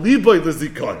oisay aliboy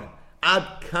l'zikaron ad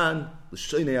kan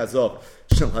l'shoynei azov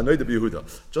shel hanoid b'Yehuda.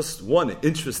 Just one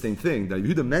interesting thing that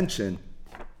Yehuda mentioned,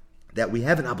 that we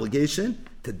have an obligation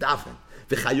to daven.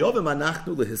 V'chayovim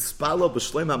anachnu lehispalel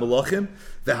b'shloim hamelachim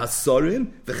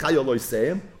v'hasorim v'chayo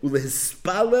loiseim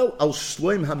ulehispalel al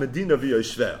shloim hamedina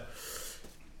v'yoshver.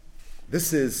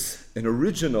 This is an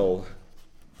original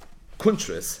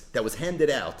kuntris that was handed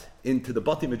out into the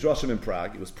Bati Midrashim in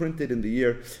Prague. It was printed in the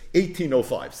year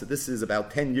 1805. So this is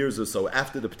about 10 years or so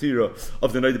after the Ptira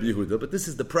of the Noda B'Yehuda. But this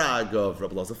is the Prague of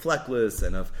Rabbi Elazar Fleckless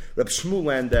and of Reb Shmuel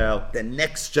Landau, the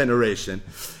next generation.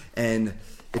 And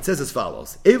it says as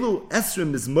follows: Elu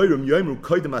esrim mizmorim yoimru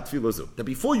koydem atfilah zu. That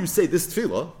before you say this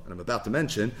tefillah, and I'm about to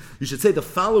mention, you should say the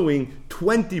following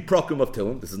 20 prokim of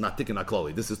Tillim. This is not Tikkun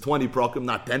HaKlali. This is 20 prokim,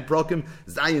 not 10 prokim.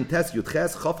 Zayin tes yud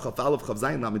ches chof chaf aleph chav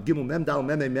zayin lamed gimel mem dal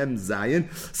mem mem zayin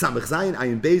samach zayin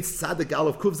ayin beis tzadik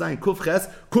aleph kuf zayin kuf ches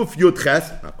kuf yud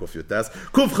ches not kuf yud tes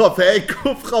kuf chaf hey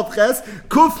kuf chaf ches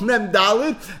kuf mem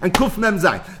dalit and kuf mem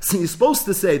zayin. So you're supposed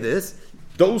to say this,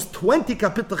 those 20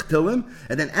 kapitach Tillim,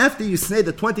 and then after you say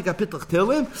the 20 kapitach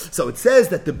Tillim, so it says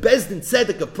that the Bezdin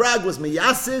Tzedek of Prague was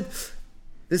meyasid.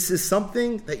 This is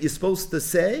something that you're supposed to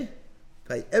say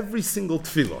by every single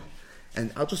tefillah.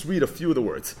 And I'll just read a few of the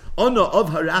words. Ono of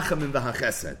harachamim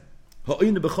v'hachesed,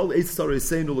 ha'oinu b'chol eitz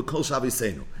tzaraseinu l'kol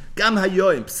shaviseinu, gam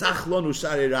hayoim psach lonu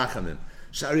shari rachamim,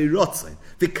 shari rotzain,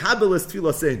 v'kabel es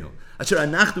tfilaseinu, asher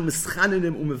anachnu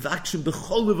mischanenim umevakshim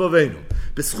b'chol levavenu,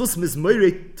 b'schus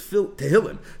mizmoirei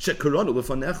tehillim, shekoronu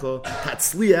lefanecha,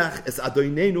 tatzliach es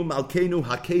adoinenu malkeinu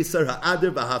ha-keser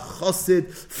ha'ader v'ha-chosid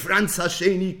Franz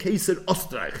Hasheni Keser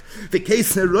Ostreich,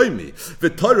 v'keser Roimi,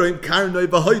 v'toroim karnoi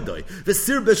v'hoidoi,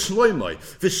 v'sir b'shloimoi,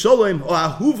 v'sholoim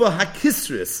o'ahuva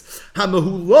ha-kisris,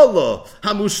 ha-mehulolo,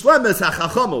 ha-mushlemes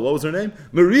ha-chachama, what was her name?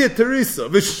 Maria Teresa,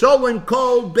 v'sholoim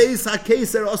kol beis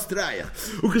ha-keser Ostreich,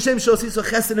 u'kashem shosiso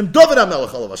chesenim David HaMelech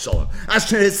alav ha-sholom,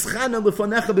 asher hischana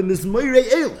lefanecha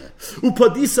b'mizmoirei ele,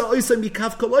 u'padisa oisa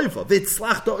mikav koloiva,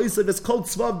 v'etzlachta oisa v'eskol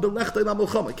tzvav b'lechtoi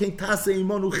la-melchama, kein tase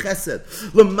imonu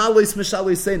chesed, l'malois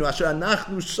mishaloiseinu, asher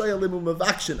anachnu shoyalim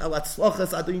u'mevakshin, al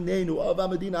atzlochas adoinenu, av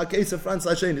ha-medina ha-keser Franz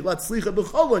Hasheni, l'atzlicha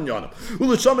b'chol onyonim,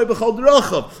 u'l'shomei b'chol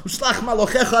drachav, u'shlach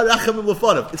malochecha arachamim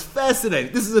lefonav. It's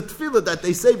fascinating. This is a tefillah that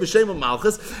they say b'shem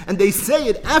Malchus, and they say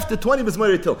it after 20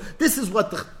 Mizmorei Till. This is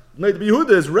what the Noda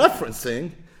B'Yehuda is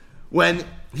referencing when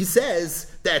he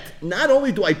says that not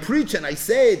only do I preach and I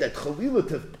say that Chalila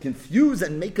to confuse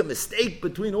and make a mistake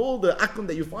between all the akim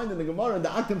that you find in the Gemara and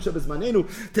the akim Shabbos Manenu,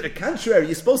 to the contrary,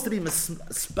 you're supposed to be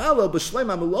mispalel b'shleim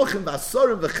ha'melachim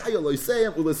v'asorim v'chayol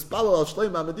loiseim u'lespalel al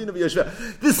shleim ha'medina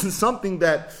v'yeshver. This is something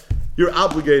that you're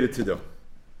obligated to do.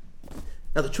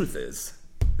 Now the truth is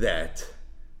that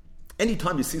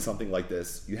anytime you see something like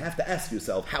this, you have to ask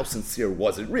yourself, how sincere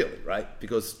was it really, right?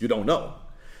 Because you don't know.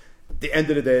 At the end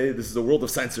of the day, this is a world of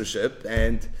censorship,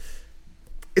 and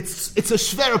it's a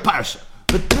shvera parsha.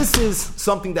 But this is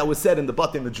something that was said in the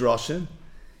Batei Midrashim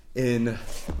in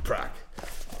Prague.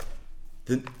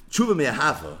 The Tshuva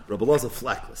Me'ahava, Rabbi Elazar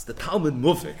Fleckless, the Talmud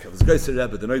Muvik of his Geiser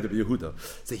Rebbe, the Noda B'Yehuda,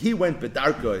 so he went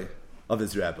b'darkoi of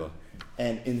his Rebbe,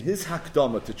 and in his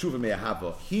Hakdama to Tshuva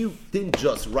Me'ahava, he didn't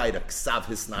just write a Ksav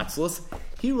Hisnatzlos,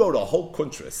 he wrote a whole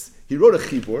kuntris. He wrote a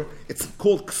chibur. It's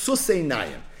called Ksusei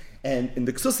Nayim. And in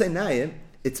the Ksusei Nayim,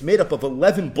 it's made up of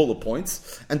 11 bullet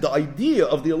points, and the idea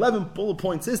of the 11 bullet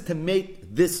points is to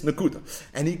make this Nakuda.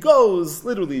 And he goes,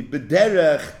 literally,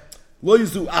 B'derech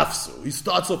Loizu Afsu. He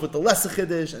starts off with the lesser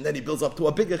Chiddush, and then he builds up to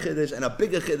a bigger Chiddush, and a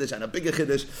bigger Chiddush, and a bigger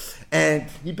Chiddush, and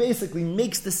he basically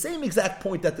makes the same exact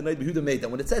point that the Noda B'Yehuda made,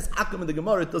 that when it says Akim in the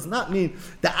Gemara, it does not mean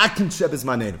the Akim Shebbes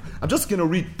Manenu. I'm just going to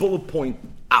read bullet point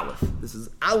Aleph. This is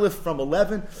Aleph from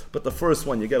 11, but the first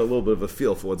one, you get a little bit of a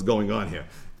feel for what's going on here.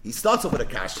 He starts off with a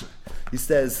kasha. He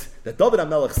says that David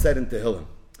HaMelech said in Tehillim,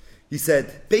 he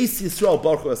said, Beis Yisrael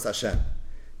Baruch Hu Es Hashem,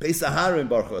 Beis Aharon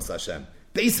Baruch Hu Es Hashem,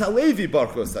 Beis HaLevi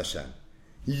Baruch Hu Es Hashem,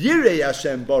 Yirei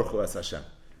Hashem Baruch Hu Es Hashem.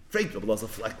 Frank Rabbi Elazar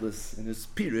Fleckless in his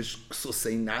Pirish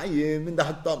Ksusei Nayim in the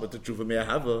Hakdama to Tshuva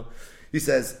Me'ahava, he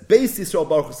says, Beis Yisrael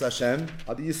Baruch Hu Es Hashem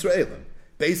are the Yisraelim,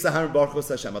 Beis Aharon Baruch Hu Es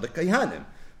Hashem are the Kayhanim,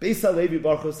 Beis HaLevi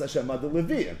Baruch Hu Es Hashem are the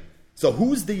Leviim. So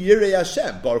who's the Yirei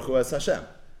Hashem Baruch Hu Es Hashem?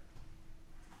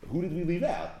 Who did we leave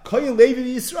out? Koyin Levi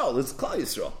Yisrael is Klal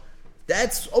Yisrael.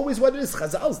 That's always what it is.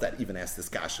 Chazal's that even asked this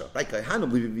kasha, right? Kohanim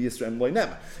Levi Yisrael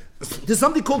Loinem. There's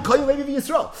something called Koyin Levi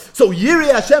Yisrael. So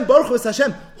Yirei Hashem Baruch Hu Es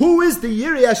Hashem. Who is the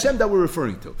Yirei Hashem that we're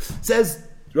referring to? Says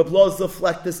Rabbi Elazar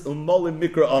Fleckless Umolim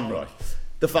Mikra Amroi.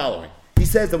 The following. He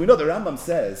says that we know the Rambam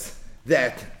says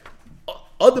that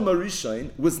Adam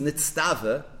Arishain was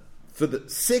nitztava for the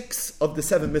 6 of the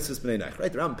 7 mitzvahs b'nei Noach,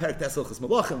 right? The Rambam Perek Tes Hilchos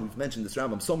Malachim, we've mentioned this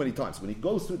Rambam so many times. When he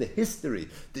goes through the history,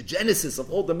 the genesis of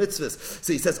all the mitzvahs,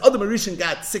 so he says, Adam HaRishon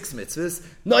got 6 mitzvahs,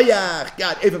 Noach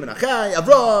got Evim and Achai,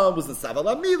 Avram was the Saval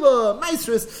Amila,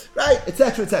 Maestris, right,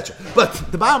 etc., etc.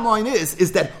 But the bottom line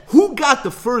is that who got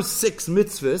the first 6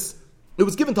 mitzvahs? It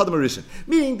was given to Adam HaRishon.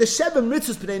 Meaning, the Sheva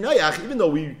mitzvahs b'nei Noach, even though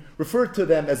we refer to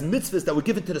them as mitzvahs that were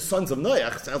given to the sons of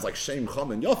Noach, sounds like Shem,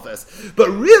 Cham, and Yafes, but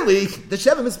really, the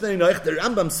Sheva mitzvahs b'nei Noach, the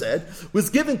Rambam said, was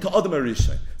given to Adam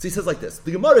HaRishon. So he says like this,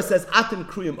 the Gemara says, Atem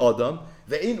kriyim Adam,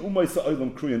 ve'ein umay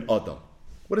sa'olam kriyim Adam.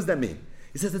 What does that mean?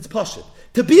 He says it's pashut.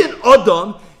 To be an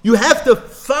Adam, you have to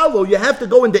follow, you have to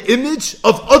go in the image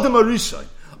of Adam HaRishon.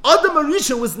 Adam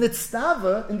HaRishon was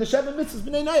nitztava in the Sheva mitzvahs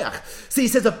b'nei Noach. So he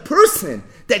says a person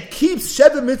that keeps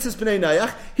Sheva mitzvahs b'nei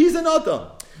Noach, he's an Adam.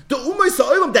 The Umay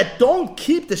Sa'olam that don't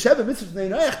keep the Sheva mitzvahs b'nei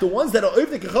Noach, the ones that are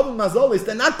over the Kechavim Mazolis,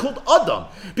 they're not called Adam.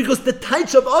 Because the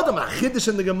Taich of Adam, Achidish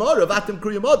in the Gemara of Atem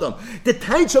Kriyim Adam, the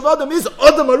Taich of Adam is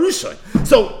Adam HaRishon.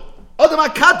 So, Adam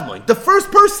HaKadmon, the first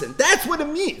person, that's what it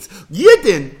means.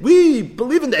 Yidden, we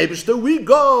believe in the Eibishter, we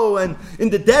go and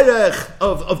in the derech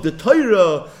of the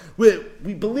Torah,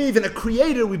 we believe in a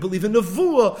creator, we believe in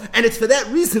Nevuah, and it's for that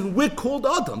reason we're called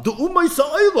Adam. The Umay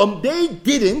Sa'olam, they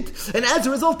didn't, and as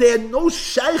a result they had no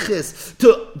shaykhis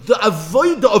to the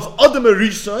avodah of Adam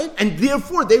HaRishon, and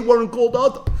therefore they weren't called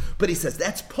Adam. But he says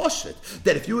that's pashut,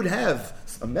 that if you would have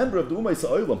a member of the Umay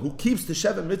Sa'olam who keeps the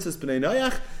Sheva mitzvahs b'nei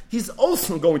Noach, he's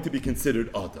also going to be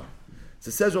considered Adam. So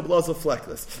says Rabbi Lazar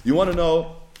Fleckless. You want to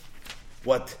know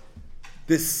what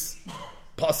this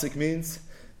pasuk means?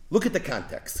 Look at the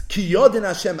context. Ki yodin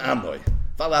Hashem amoy,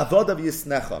 val avodav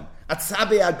yisnecham,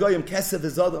 atzabe agoyim kesev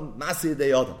v'zodam, masi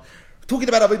yedei odam. Talking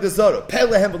about avodah zarah, pe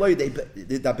lehem v'lo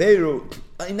yidaberu,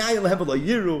 einayim lehem v'lo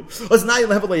yiru, oznayim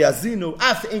lehem v'lo yazinu,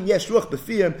 af ein yesh ruach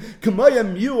b'fiyim,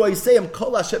 k'moyim yu oiseyim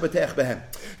kol Hashem b'teich behem.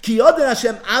 Ki yodin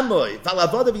Hashem amoy, val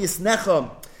avodav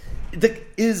yisnecham,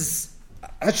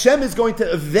 Hashem is going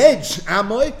to avenge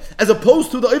Amoy as opposed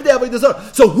to the Ovdei Avodah Zarah.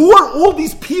 So who are all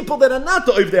these people that are not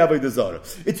the Ovdei Avodah Zarah?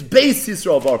 It's Beis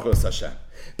Yisrael Baruch Hashem,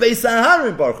 Beis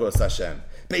Aharon Baruch Hashem,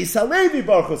 Beis Halevi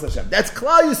Baruch Hashem. That's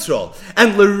Klal Yisrael.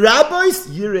 And L'Rabbis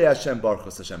Yirei Hashem Baruch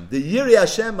Hashem. The Yirei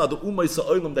Hashem are the Umay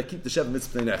Sa'olam that keep the Sheva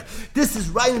Mitzvah Nech. This is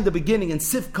right in the beginning in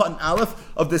Sif Katan Aleph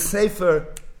of the Sefer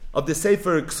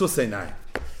Ksusei Nai.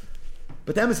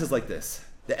 But the emes is like this.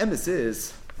 The emes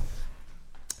is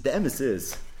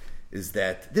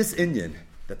that this Inyan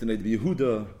that the Neiv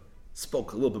Yehuda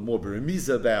spoke a little bit more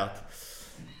Beremiza about,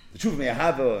 the Tshuva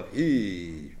Me'ahava,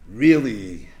 he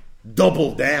really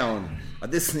doubled down on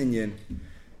this Inyan.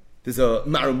 There's a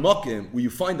Marumokim where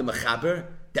you find a Mechaber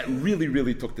that really,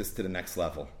 really took this to the next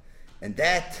level. And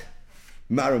that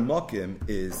Marumokim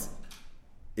is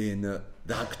in the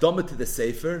Hakdama to the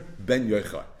Sefer Ben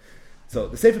Yochai. So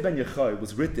the Sefer Ben Yochai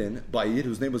was written by a Yid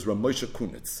whose name was Rav Moshe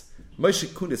Kunitz. Moshe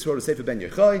Kunitz wrote a Sefer Ben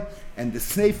Yochai, and the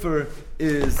Sefer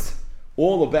is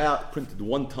all about, printed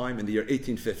one time in the year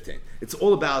 1815. It's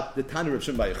all about the Tanur of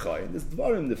Shem Yochai. And there's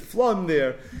Dvarim, the Flum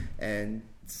there, and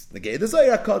it's Negei the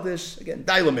Zohar HaKadosh, again,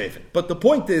 Daila Maven. But the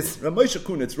point is, Rav Moshe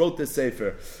Kunitz wrote this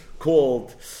Sefer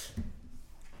called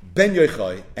Ben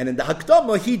Yochai, and in the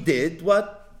Hakdama he did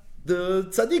what the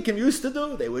tzaddikim used to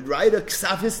do. They would write a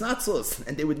Ksavis Natzos,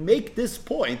 and they would make this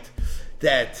point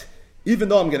that even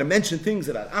though I'm going to mention things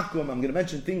about Akum, I'm going to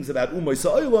mention things about Umay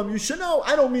Sa'olam, you should know,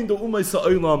 I don't mean the Umay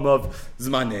Sa'olam of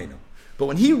Zmanenu. But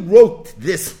when he wrote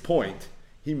this point,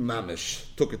 he mamish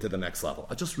took it to the next level.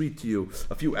 I'll just read to you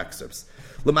a few excerpts.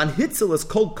 L'man hitzel es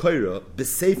kol koira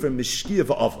b'sefer mishkiya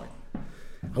v'avon.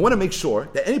 I want to make sure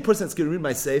that any person that's going to read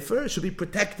my sefer should be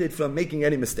protected from making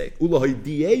any mistake.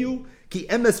 Ulahoidiyeyu ki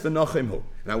emes v'nochem hu.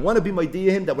 And I want to be my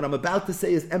him that what I'm about to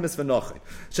say is emes v'nochem.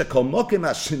 Shekol mokim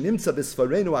ha-shenimtza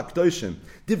b'sfarenu ha-kdoshim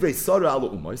divrei sara ala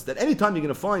umois. That any time you're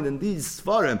going to find in these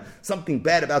svarim something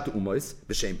bad about the umois,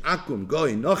 b'shem akum,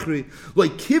 goy, nochri, loy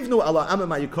kivnu ala amim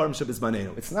ha-yukarim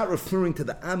shabizmanenu. It's not referring to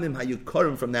the amim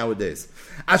ha-yukarim from nowadays.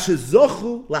 Ashe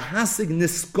zochu lahasig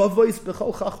niskovois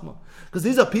b'chol chachma. Because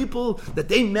these are people that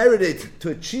they merited to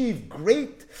achieve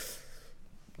great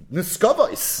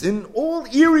niskavos in all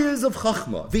areas of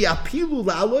chachma. V'apilu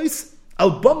la'alois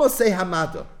al b'masei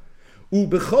hamada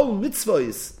u'bechol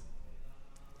mitzvos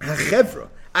hachevra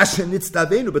asher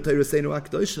nitztavenu b'toraseinu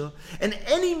hakdosha. And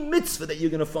any mitzvah that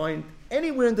you're going to find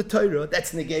anywhere in the Torah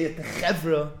that's negayat the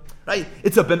chevra, right?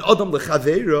 It's a ben adam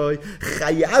lechaveroi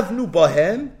chayavnu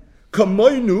bahem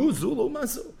kamoinu zulu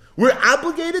mazu. We're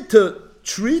obligated to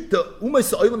treat the Umay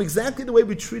Sa'olam exactly the way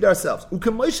we treat ourselves.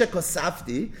 U'kamoisha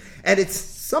kosafti, and it's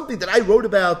something that I wrote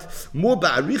about more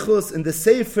ba'arichos in the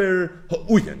Sefer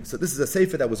Ha'uyan. So this is a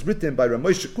Sefer that was written by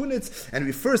Ramoshe Kunitz, and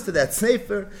refers to that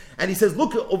Sefer, and he says,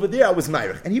 look, over there I was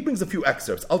Meirich. And he brings a few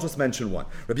excerpts. I'll just mention one.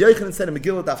 Rabbi Yochanan said in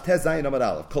Megillah Daf Tez Zayin Amar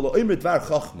Aleph, Kol ha'omer dvar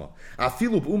chachma,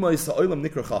 afilu b'uma yis ha'olam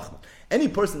nikra chachma. Any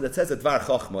person that says a dvar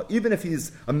chachma, even if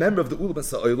he's a member of the Ulam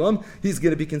Ha'olam, he's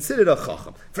going to be considered a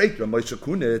chacham. Freit Ramoshe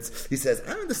Kunitz, he says, I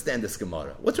don't understand this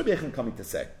Gemara. What's Rabbi Yochanan coming to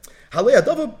say? Halei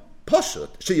adavar pashut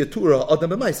sheyatura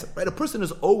adam b'maisa. Right, a person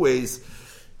is always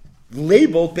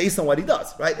labeled based on what he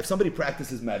does. Right, if somebody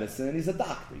practices medicine, he's a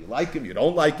doctor. You like him, you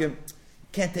don't like him.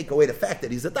 Can't take away the fact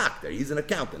that he's a doctor, he's an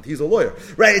accountant, he's a lawyer.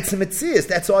 Right, it's a metzias,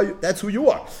 that's who you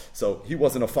are. So he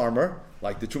wasn't a farmer,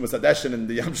 like the Trumas Hadeshin and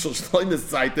the Yamshel Shloimeh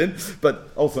Zaitin,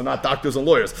 but also not doctors and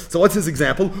lawyers. So what's his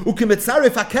example?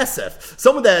 Ukimetzaref hakesef,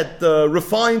 someone that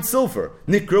refined silver.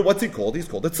 Nikra, what's he called? He's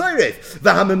called a tzaref.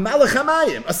 V'hamim malach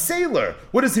hamayim, a sailor.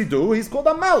 What does he do? He's called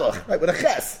a malach, right, with a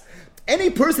ches.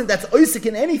 Any person that's oisik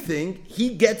in anything,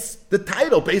 he gets the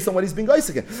title based on what he's being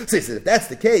oisik in. So he said, if that's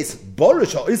the case,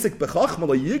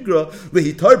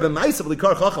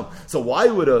 so why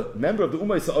would a member of the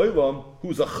Ummah Yisraelim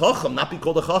who's a chacham not be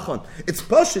called a chacham? It's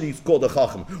pashut he's called a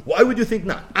chacham. Why would you think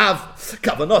not?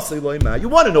 You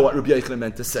want to know what Rabbi Yochanan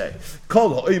meant to say.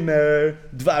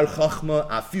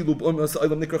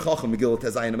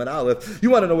 You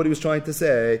want to know what he was trying to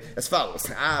say? As follows.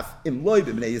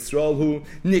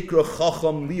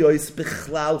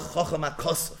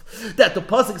 That the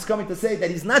pasuk is coming to say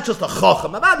that he's not just a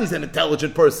chacham, about he's an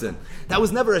intelligent person. That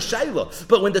was never a shayla.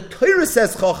 But when the Torah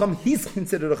says chacham, he's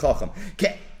considered a chacham.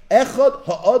 Ke'echad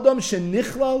ha'adam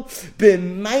shenichlal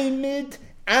b'maimid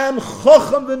am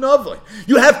chacham v'navoi.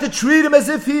 You have to treat him as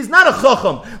if he's not a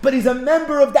chacham, but he's a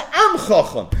member of the am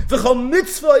chacham. V'chol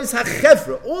mitzvah is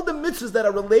hachevra. All the mitzvahs that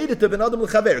are related to ben adam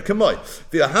l'chaver. Kamoi.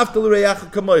 V'yahavta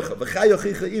l'reyacha kamoicha. V'chayo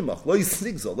chicha imach. Lo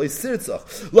yisrigzol. Lo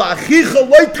yisirtzach. Lo achicha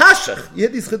lo yitashach. You hear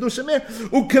these chedushim here?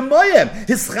 U'kemoyem.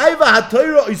 His chayva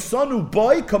ha'toira isonu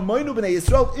boy. Kamoinu b'nei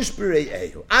Yisrael ishbirei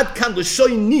ehu. Ad kan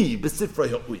l'shoyni b'sifrei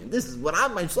ha'uyin. This is what I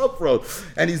myself wrote.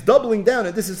 And he's doubling down,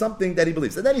 and this is something that he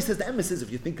believes. And then he says, the emphasis,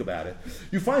 if you think about it,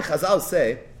 you find Chazal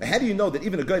say, how do you know that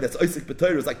even a guy that's Oisik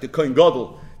B'Torah is like the Kohen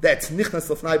Gadol, that's Nichnas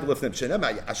L'fnai B'Lefnim,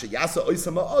 Shenema, Asher Yasa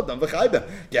Oisam Ha'adam, V'chaybem,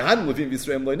 Gehan Levim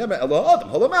Yisrael Lo'inema, Elo Ha'adam,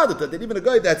 Holomadata, that even a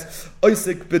guy that's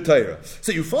Oisik B'Torah.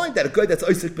 So you find that a guy that's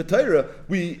Oisik B'Torah,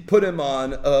 we put him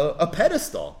on a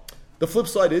pedestal. The flip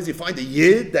side is, you find a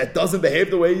Yid that doesn't behave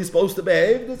the way he's supposed to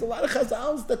behave, there's a lot of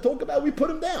Chazals that talk about we put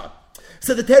him down.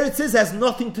 So the Teretz says has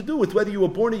nothing to do with whether you were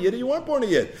born a Yid or you weren't born a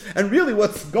Yid. And really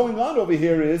what's going on over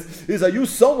here is are you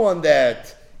someone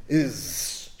that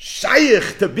is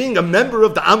shaykh to being a member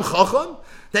of the Am Chacham?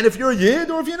 Then if you're a Yid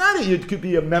or if you're not a Yid, you could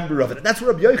be a member of it. And that's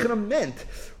what Rabbi Yochanan meant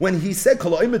when he said,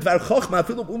 and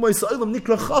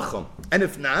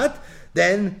if not,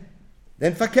 then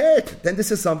fakert. Then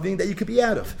this is something that you could be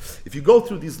out of. If you go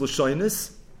through these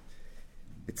Lashonis,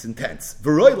 it's intense. He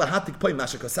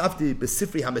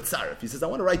says, I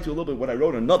want to write you a little bit what I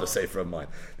wrote in another sefer of mine.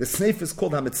 The sefer is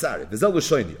called Hametzarif.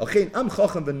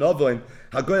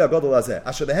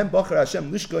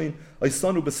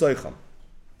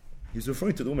 He's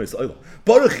referring to the Ummah Yisrael.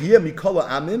 Baruch yeh mikol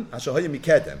ha'amim asher haya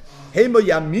mikedem. Hema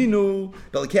yaminu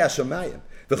b'alkei hashamayim.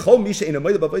 V'chol mi she'eino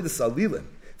moed b'avodas salilim.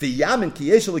 V'yamin ki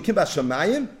yesh elokim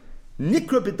b'hashamayim.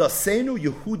 Nikra b'dasenu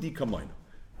Yehudi kamoinu.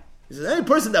 He says, any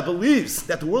person that believes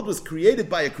that the world was created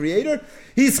by a creator,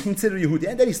 he's considered Yehudi.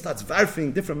 And then he starts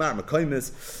varfing different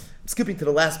ma'amakoimis. I'm skipping to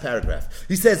the last paragraph.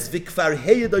 He says, V'kfar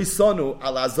heyedoisonu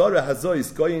al azara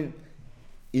hazois goyin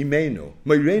imenu,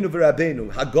 moirenu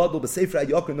v'rabenu, hagadol b'sefer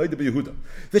ha'yokon noida b'Yehuda.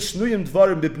 V'shnuyim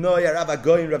dvarim b'bnoi harav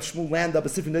hagoyin, Rav Shmuel Landa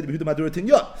b'sefer noida b'Yehuda maduratin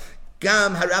yom.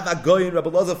 Gam harav hagoyin, Rabbi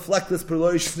Elazar fleckless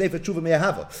perloi shnei v'tshuva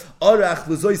me'ahava. Orach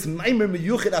l'zois maimer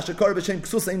meyuchid asher kar b'shem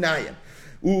ksus einayim.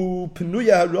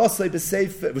 U'penuya harasei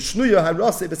b'sefer, v'shnuya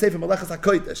harasei b'sefer malachas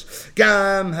hakodesh.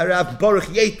 Gam harav baruch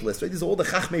yetlis. Right, these are all the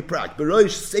chachmei Prague.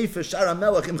 Beroish sefer shara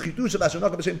melech im chidusha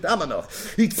v'ashanaka b'shem tamanoch.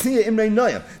 Hitzia imrei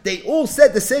noyam. They all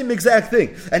said the same exact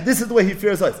thing, and this is the way he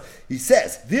fears us. He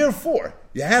says, therefore,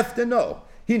 you have to know.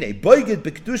 Hine boiged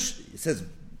b'kedush. He says,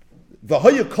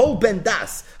 v'hoya kol ben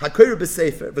das hakoyer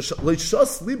b'sefer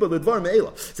v'loishos liba l'dvar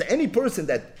me'ela. So any person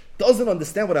that doesn't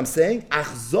understand what I'm saying,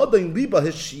 achzodain liba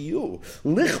hishiyu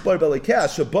lichbar belekeh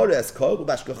shabar eskol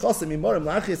ubashkachasim imarim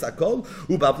lachis akol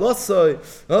ubavlosoi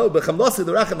bechamlosoi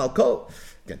derachem alkol.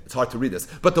 Again, it's hard to read this,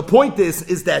 but the point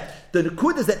is that the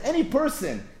Nikud is that any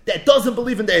person that doesn't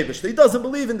believe in the Eibush, he doesn't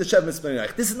believe in the Shev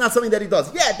Mitzvah, this is not something that he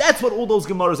does. Yeah, that's what all those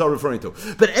Gemaras are referring to.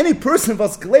 But any person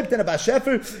was gelebt in a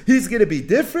Bashefer, he's going to be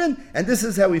different, and this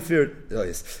is how he feared.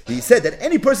 He said that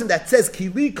any person that says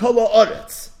Kili Kala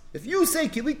Aretz, If you say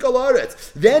Kilik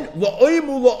Alaretz, then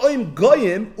La'oim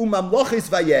Goyim Umamlochis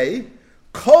Vayei,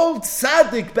 called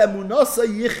Tzadik B'Munasa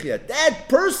Yichya. That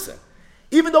person,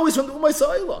 even though he's from the Umay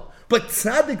Sa'ila, but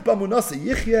Tzadik B'Munasa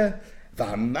Yichya,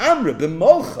 V'Hamamre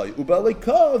B'Molchai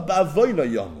U'Balekov B'Avoyna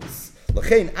Yamus.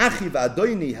 L'chein achi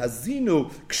v'adoini hazinu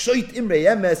kshoit imrei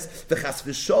emes v'chas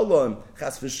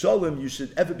v'sholom you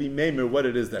should ever be maimer what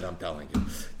it is that I'm telling you.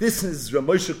 This is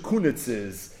Ramosha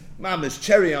Kunitz's mama's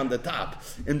cherry on the top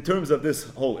in terms of this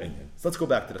whole Indian. So let's go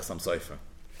back to the Chassam Sofer.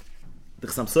 The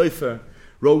Chassam Sofer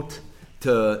wrote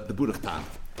to the Buruch Tam,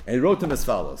 and he wrote him as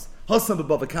follows: Hasam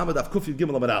Bava Kama daf Kuf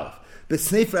Gimel Amud Aleph.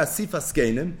 B'sneifra Asifa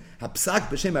Skenim hapsak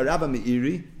b'shem Arava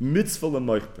Meiri mitzvah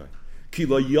lemoichta ki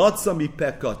lo yotza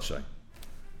mipeh kotchay.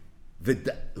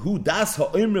 Who das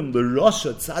ha'imrim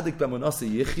l'rosha tzadik b'monasa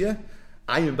yichya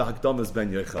ayim b'hakdamas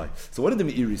ben yochai. So what did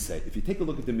the Meiri say? If you take a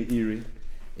look at the Meiri,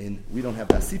 and we don't have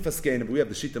the Asifa Skein, but we have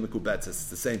the Shita Mekubetz, it's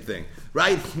the same thing.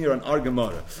 Right here on our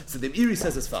Gemara. So the Meiri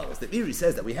says as follows. The Meiri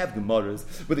says that we have Gemaras.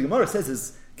 What the Gemara says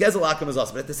is Gezel Akum is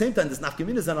awesome. But at the same time, there's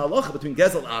nafkaminas and halacha between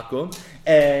Gezel Akum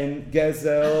and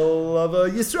Gezel of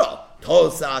Yisrael.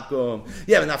 Tos Akum.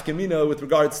 You have an nafkamina with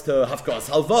regards to Hafkas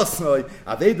Halvasnoi.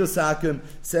 Avedos Akum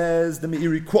says the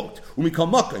Meiri quote, Umikal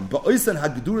Makim, Ba'oisan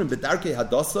Hagdurim Bedarke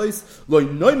Hadasois, Loi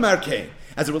Noi Markein.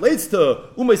 As it relates to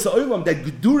Umay Sa'olam, that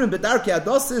Gedurim Bedarke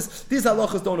Hadasis, these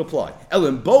halachas don't apply.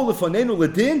 Elim Bo Lefonenu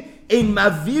Ledin, Ein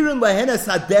Mavirin Lehenes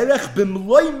Haderech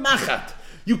Bimloi Machat.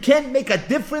 You can't make a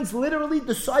difference, literally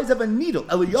the size of a needle.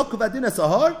 It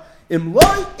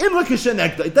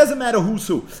doesn't matter who's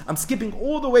who. I'm skipping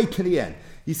all the way to the end.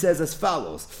 He says as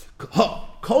follows: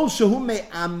 Kol shehume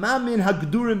amamin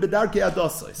hagdurim bedarkei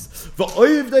adosais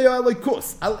v'oiv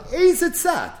deyalekus al ezet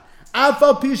sad.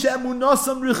 Afal pisha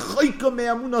emunasam rechoika me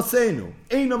emunasenu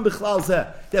einam bichlal zeh.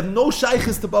 They have no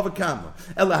shaykhs to Bava Kama.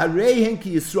 Ela harei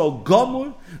henki Yisrael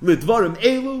gomur lidvarim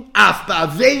elu af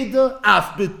ba'aveda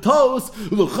af b'tos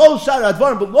l'chol shar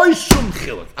advarim b'loy shum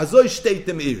chiluk. Azoy shteit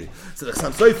the Meiri. So the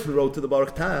Chassam Sofer wrote to the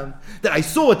Baruch Tam that I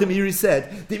saw what the Meiri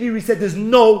said. The Meiri said there's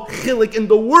no chiluk in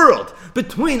the world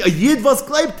between a yid was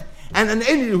gleibt and an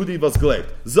ein Yehudi was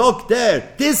gleibt. Zog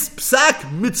der this psak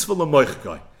mitzvah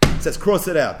l'moichkai. Says, cross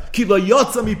it out. Ki lo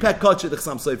yotza mi peh kotche, the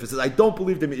Chassam Sofer says, I don't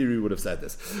believe the Meiri would have said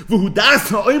this. V'hu das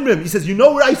ha'oimrim, he says, you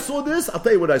know where I saw this? I'll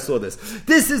tell you where I saw this.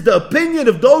 This is the opinion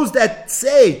of those that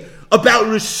say about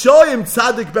Rishoyim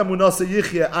Tzadik Ben Munasa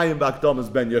Yichya Ayim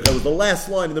Bakdamas Ben Yochai. It was the last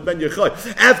line in the Ben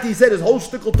Yochai. After he said his whole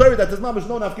shtickle Torah that his mamash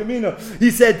known afkamina,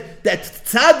 he said that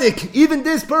Tzadik, even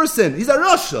this person, he's a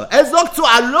Rasha. As long to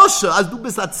a Rasha, as du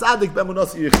bist a Tzadik Ben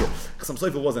Munasa Yichya. Chassam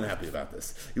Sofer wasn't happy about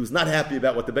this. He was not happy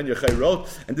about what the Ben Yochai wrote,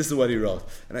 and this is what he wrote.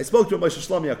 And I spoke to Moshe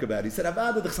Shlomiak about it. He said,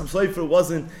 Avada, the Chassam Sofer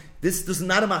wasn't, this is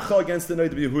not a macha against the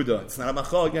Noid of Yehuda. It's not a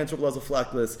macha against Rabbi Lazar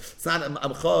Flaklis. It's not a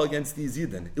macha against these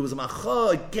Yidden. It was a macha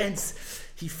against,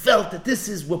 he felt that this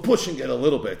is, we're pushing it a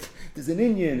little bit. There's an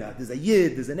Indian, there's a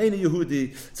Yid, there's an Eina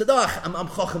Yehudi. Sadach, I'm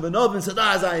Chochem V'Novin,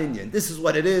 Sadach is an Indian. This is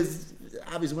what it is.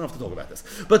 Obviously, we don't have to talk about this.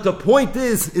 But the point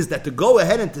is that to go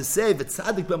ahead and to say that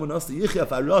Tzadik B'Munasa Yichya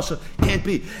Farasha can't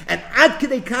be. And Ad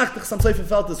Kedei Kach, the Chassam Sofer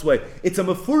felt this way. It's a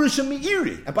Mefurish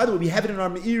Meiri. And by the way, we have it in our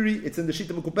Meiri. It's in the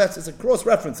Shita Mekubetz. It's a cross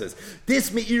references. This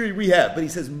Meiri we have. But he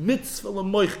says, Mitzvah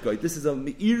L'moichkai. This is a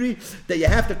Meiri that you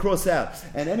have to cross out.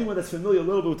 And anyone that's familiar a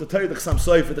little bit with the Torah, the Chassam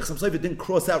Sofer didn't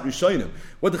cross out Rishonim.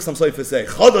 What did the Chassam Sofer say?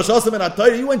 Chodosh Asam and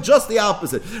HaTorah. He went just the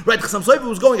opposite. Right? The Chassam Sofer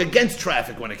was going against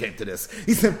traffic when it came to this.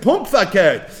 He said, Pumpfak.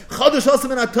 Chodesh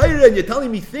Hasam and Atayra, and you're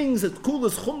telling me things as cool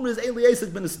as Chumras,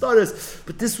 Eliasik ben Estaris,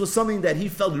 but this was something that he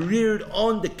felt reared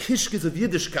on the kishkes of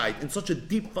Yiddishkeit in such a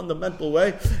deep, fundamental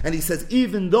way. And he says,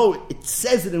 even though it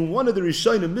says it in one of the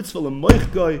Rishonim mitzvah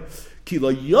l'moichkai, ki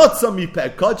lo yotza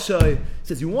mipeh kotshai, he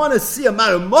says, you want to see a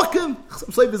maramokim? Some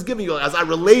Sofer is giving you, as I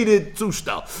related to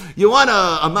Shtal. You want a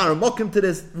maramokim to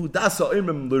this? V'dasa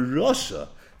imrim l'rosha,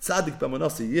 tzadik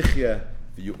b'monasa yichya,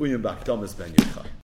 v'yu'uyim b'akdamas ben yichai.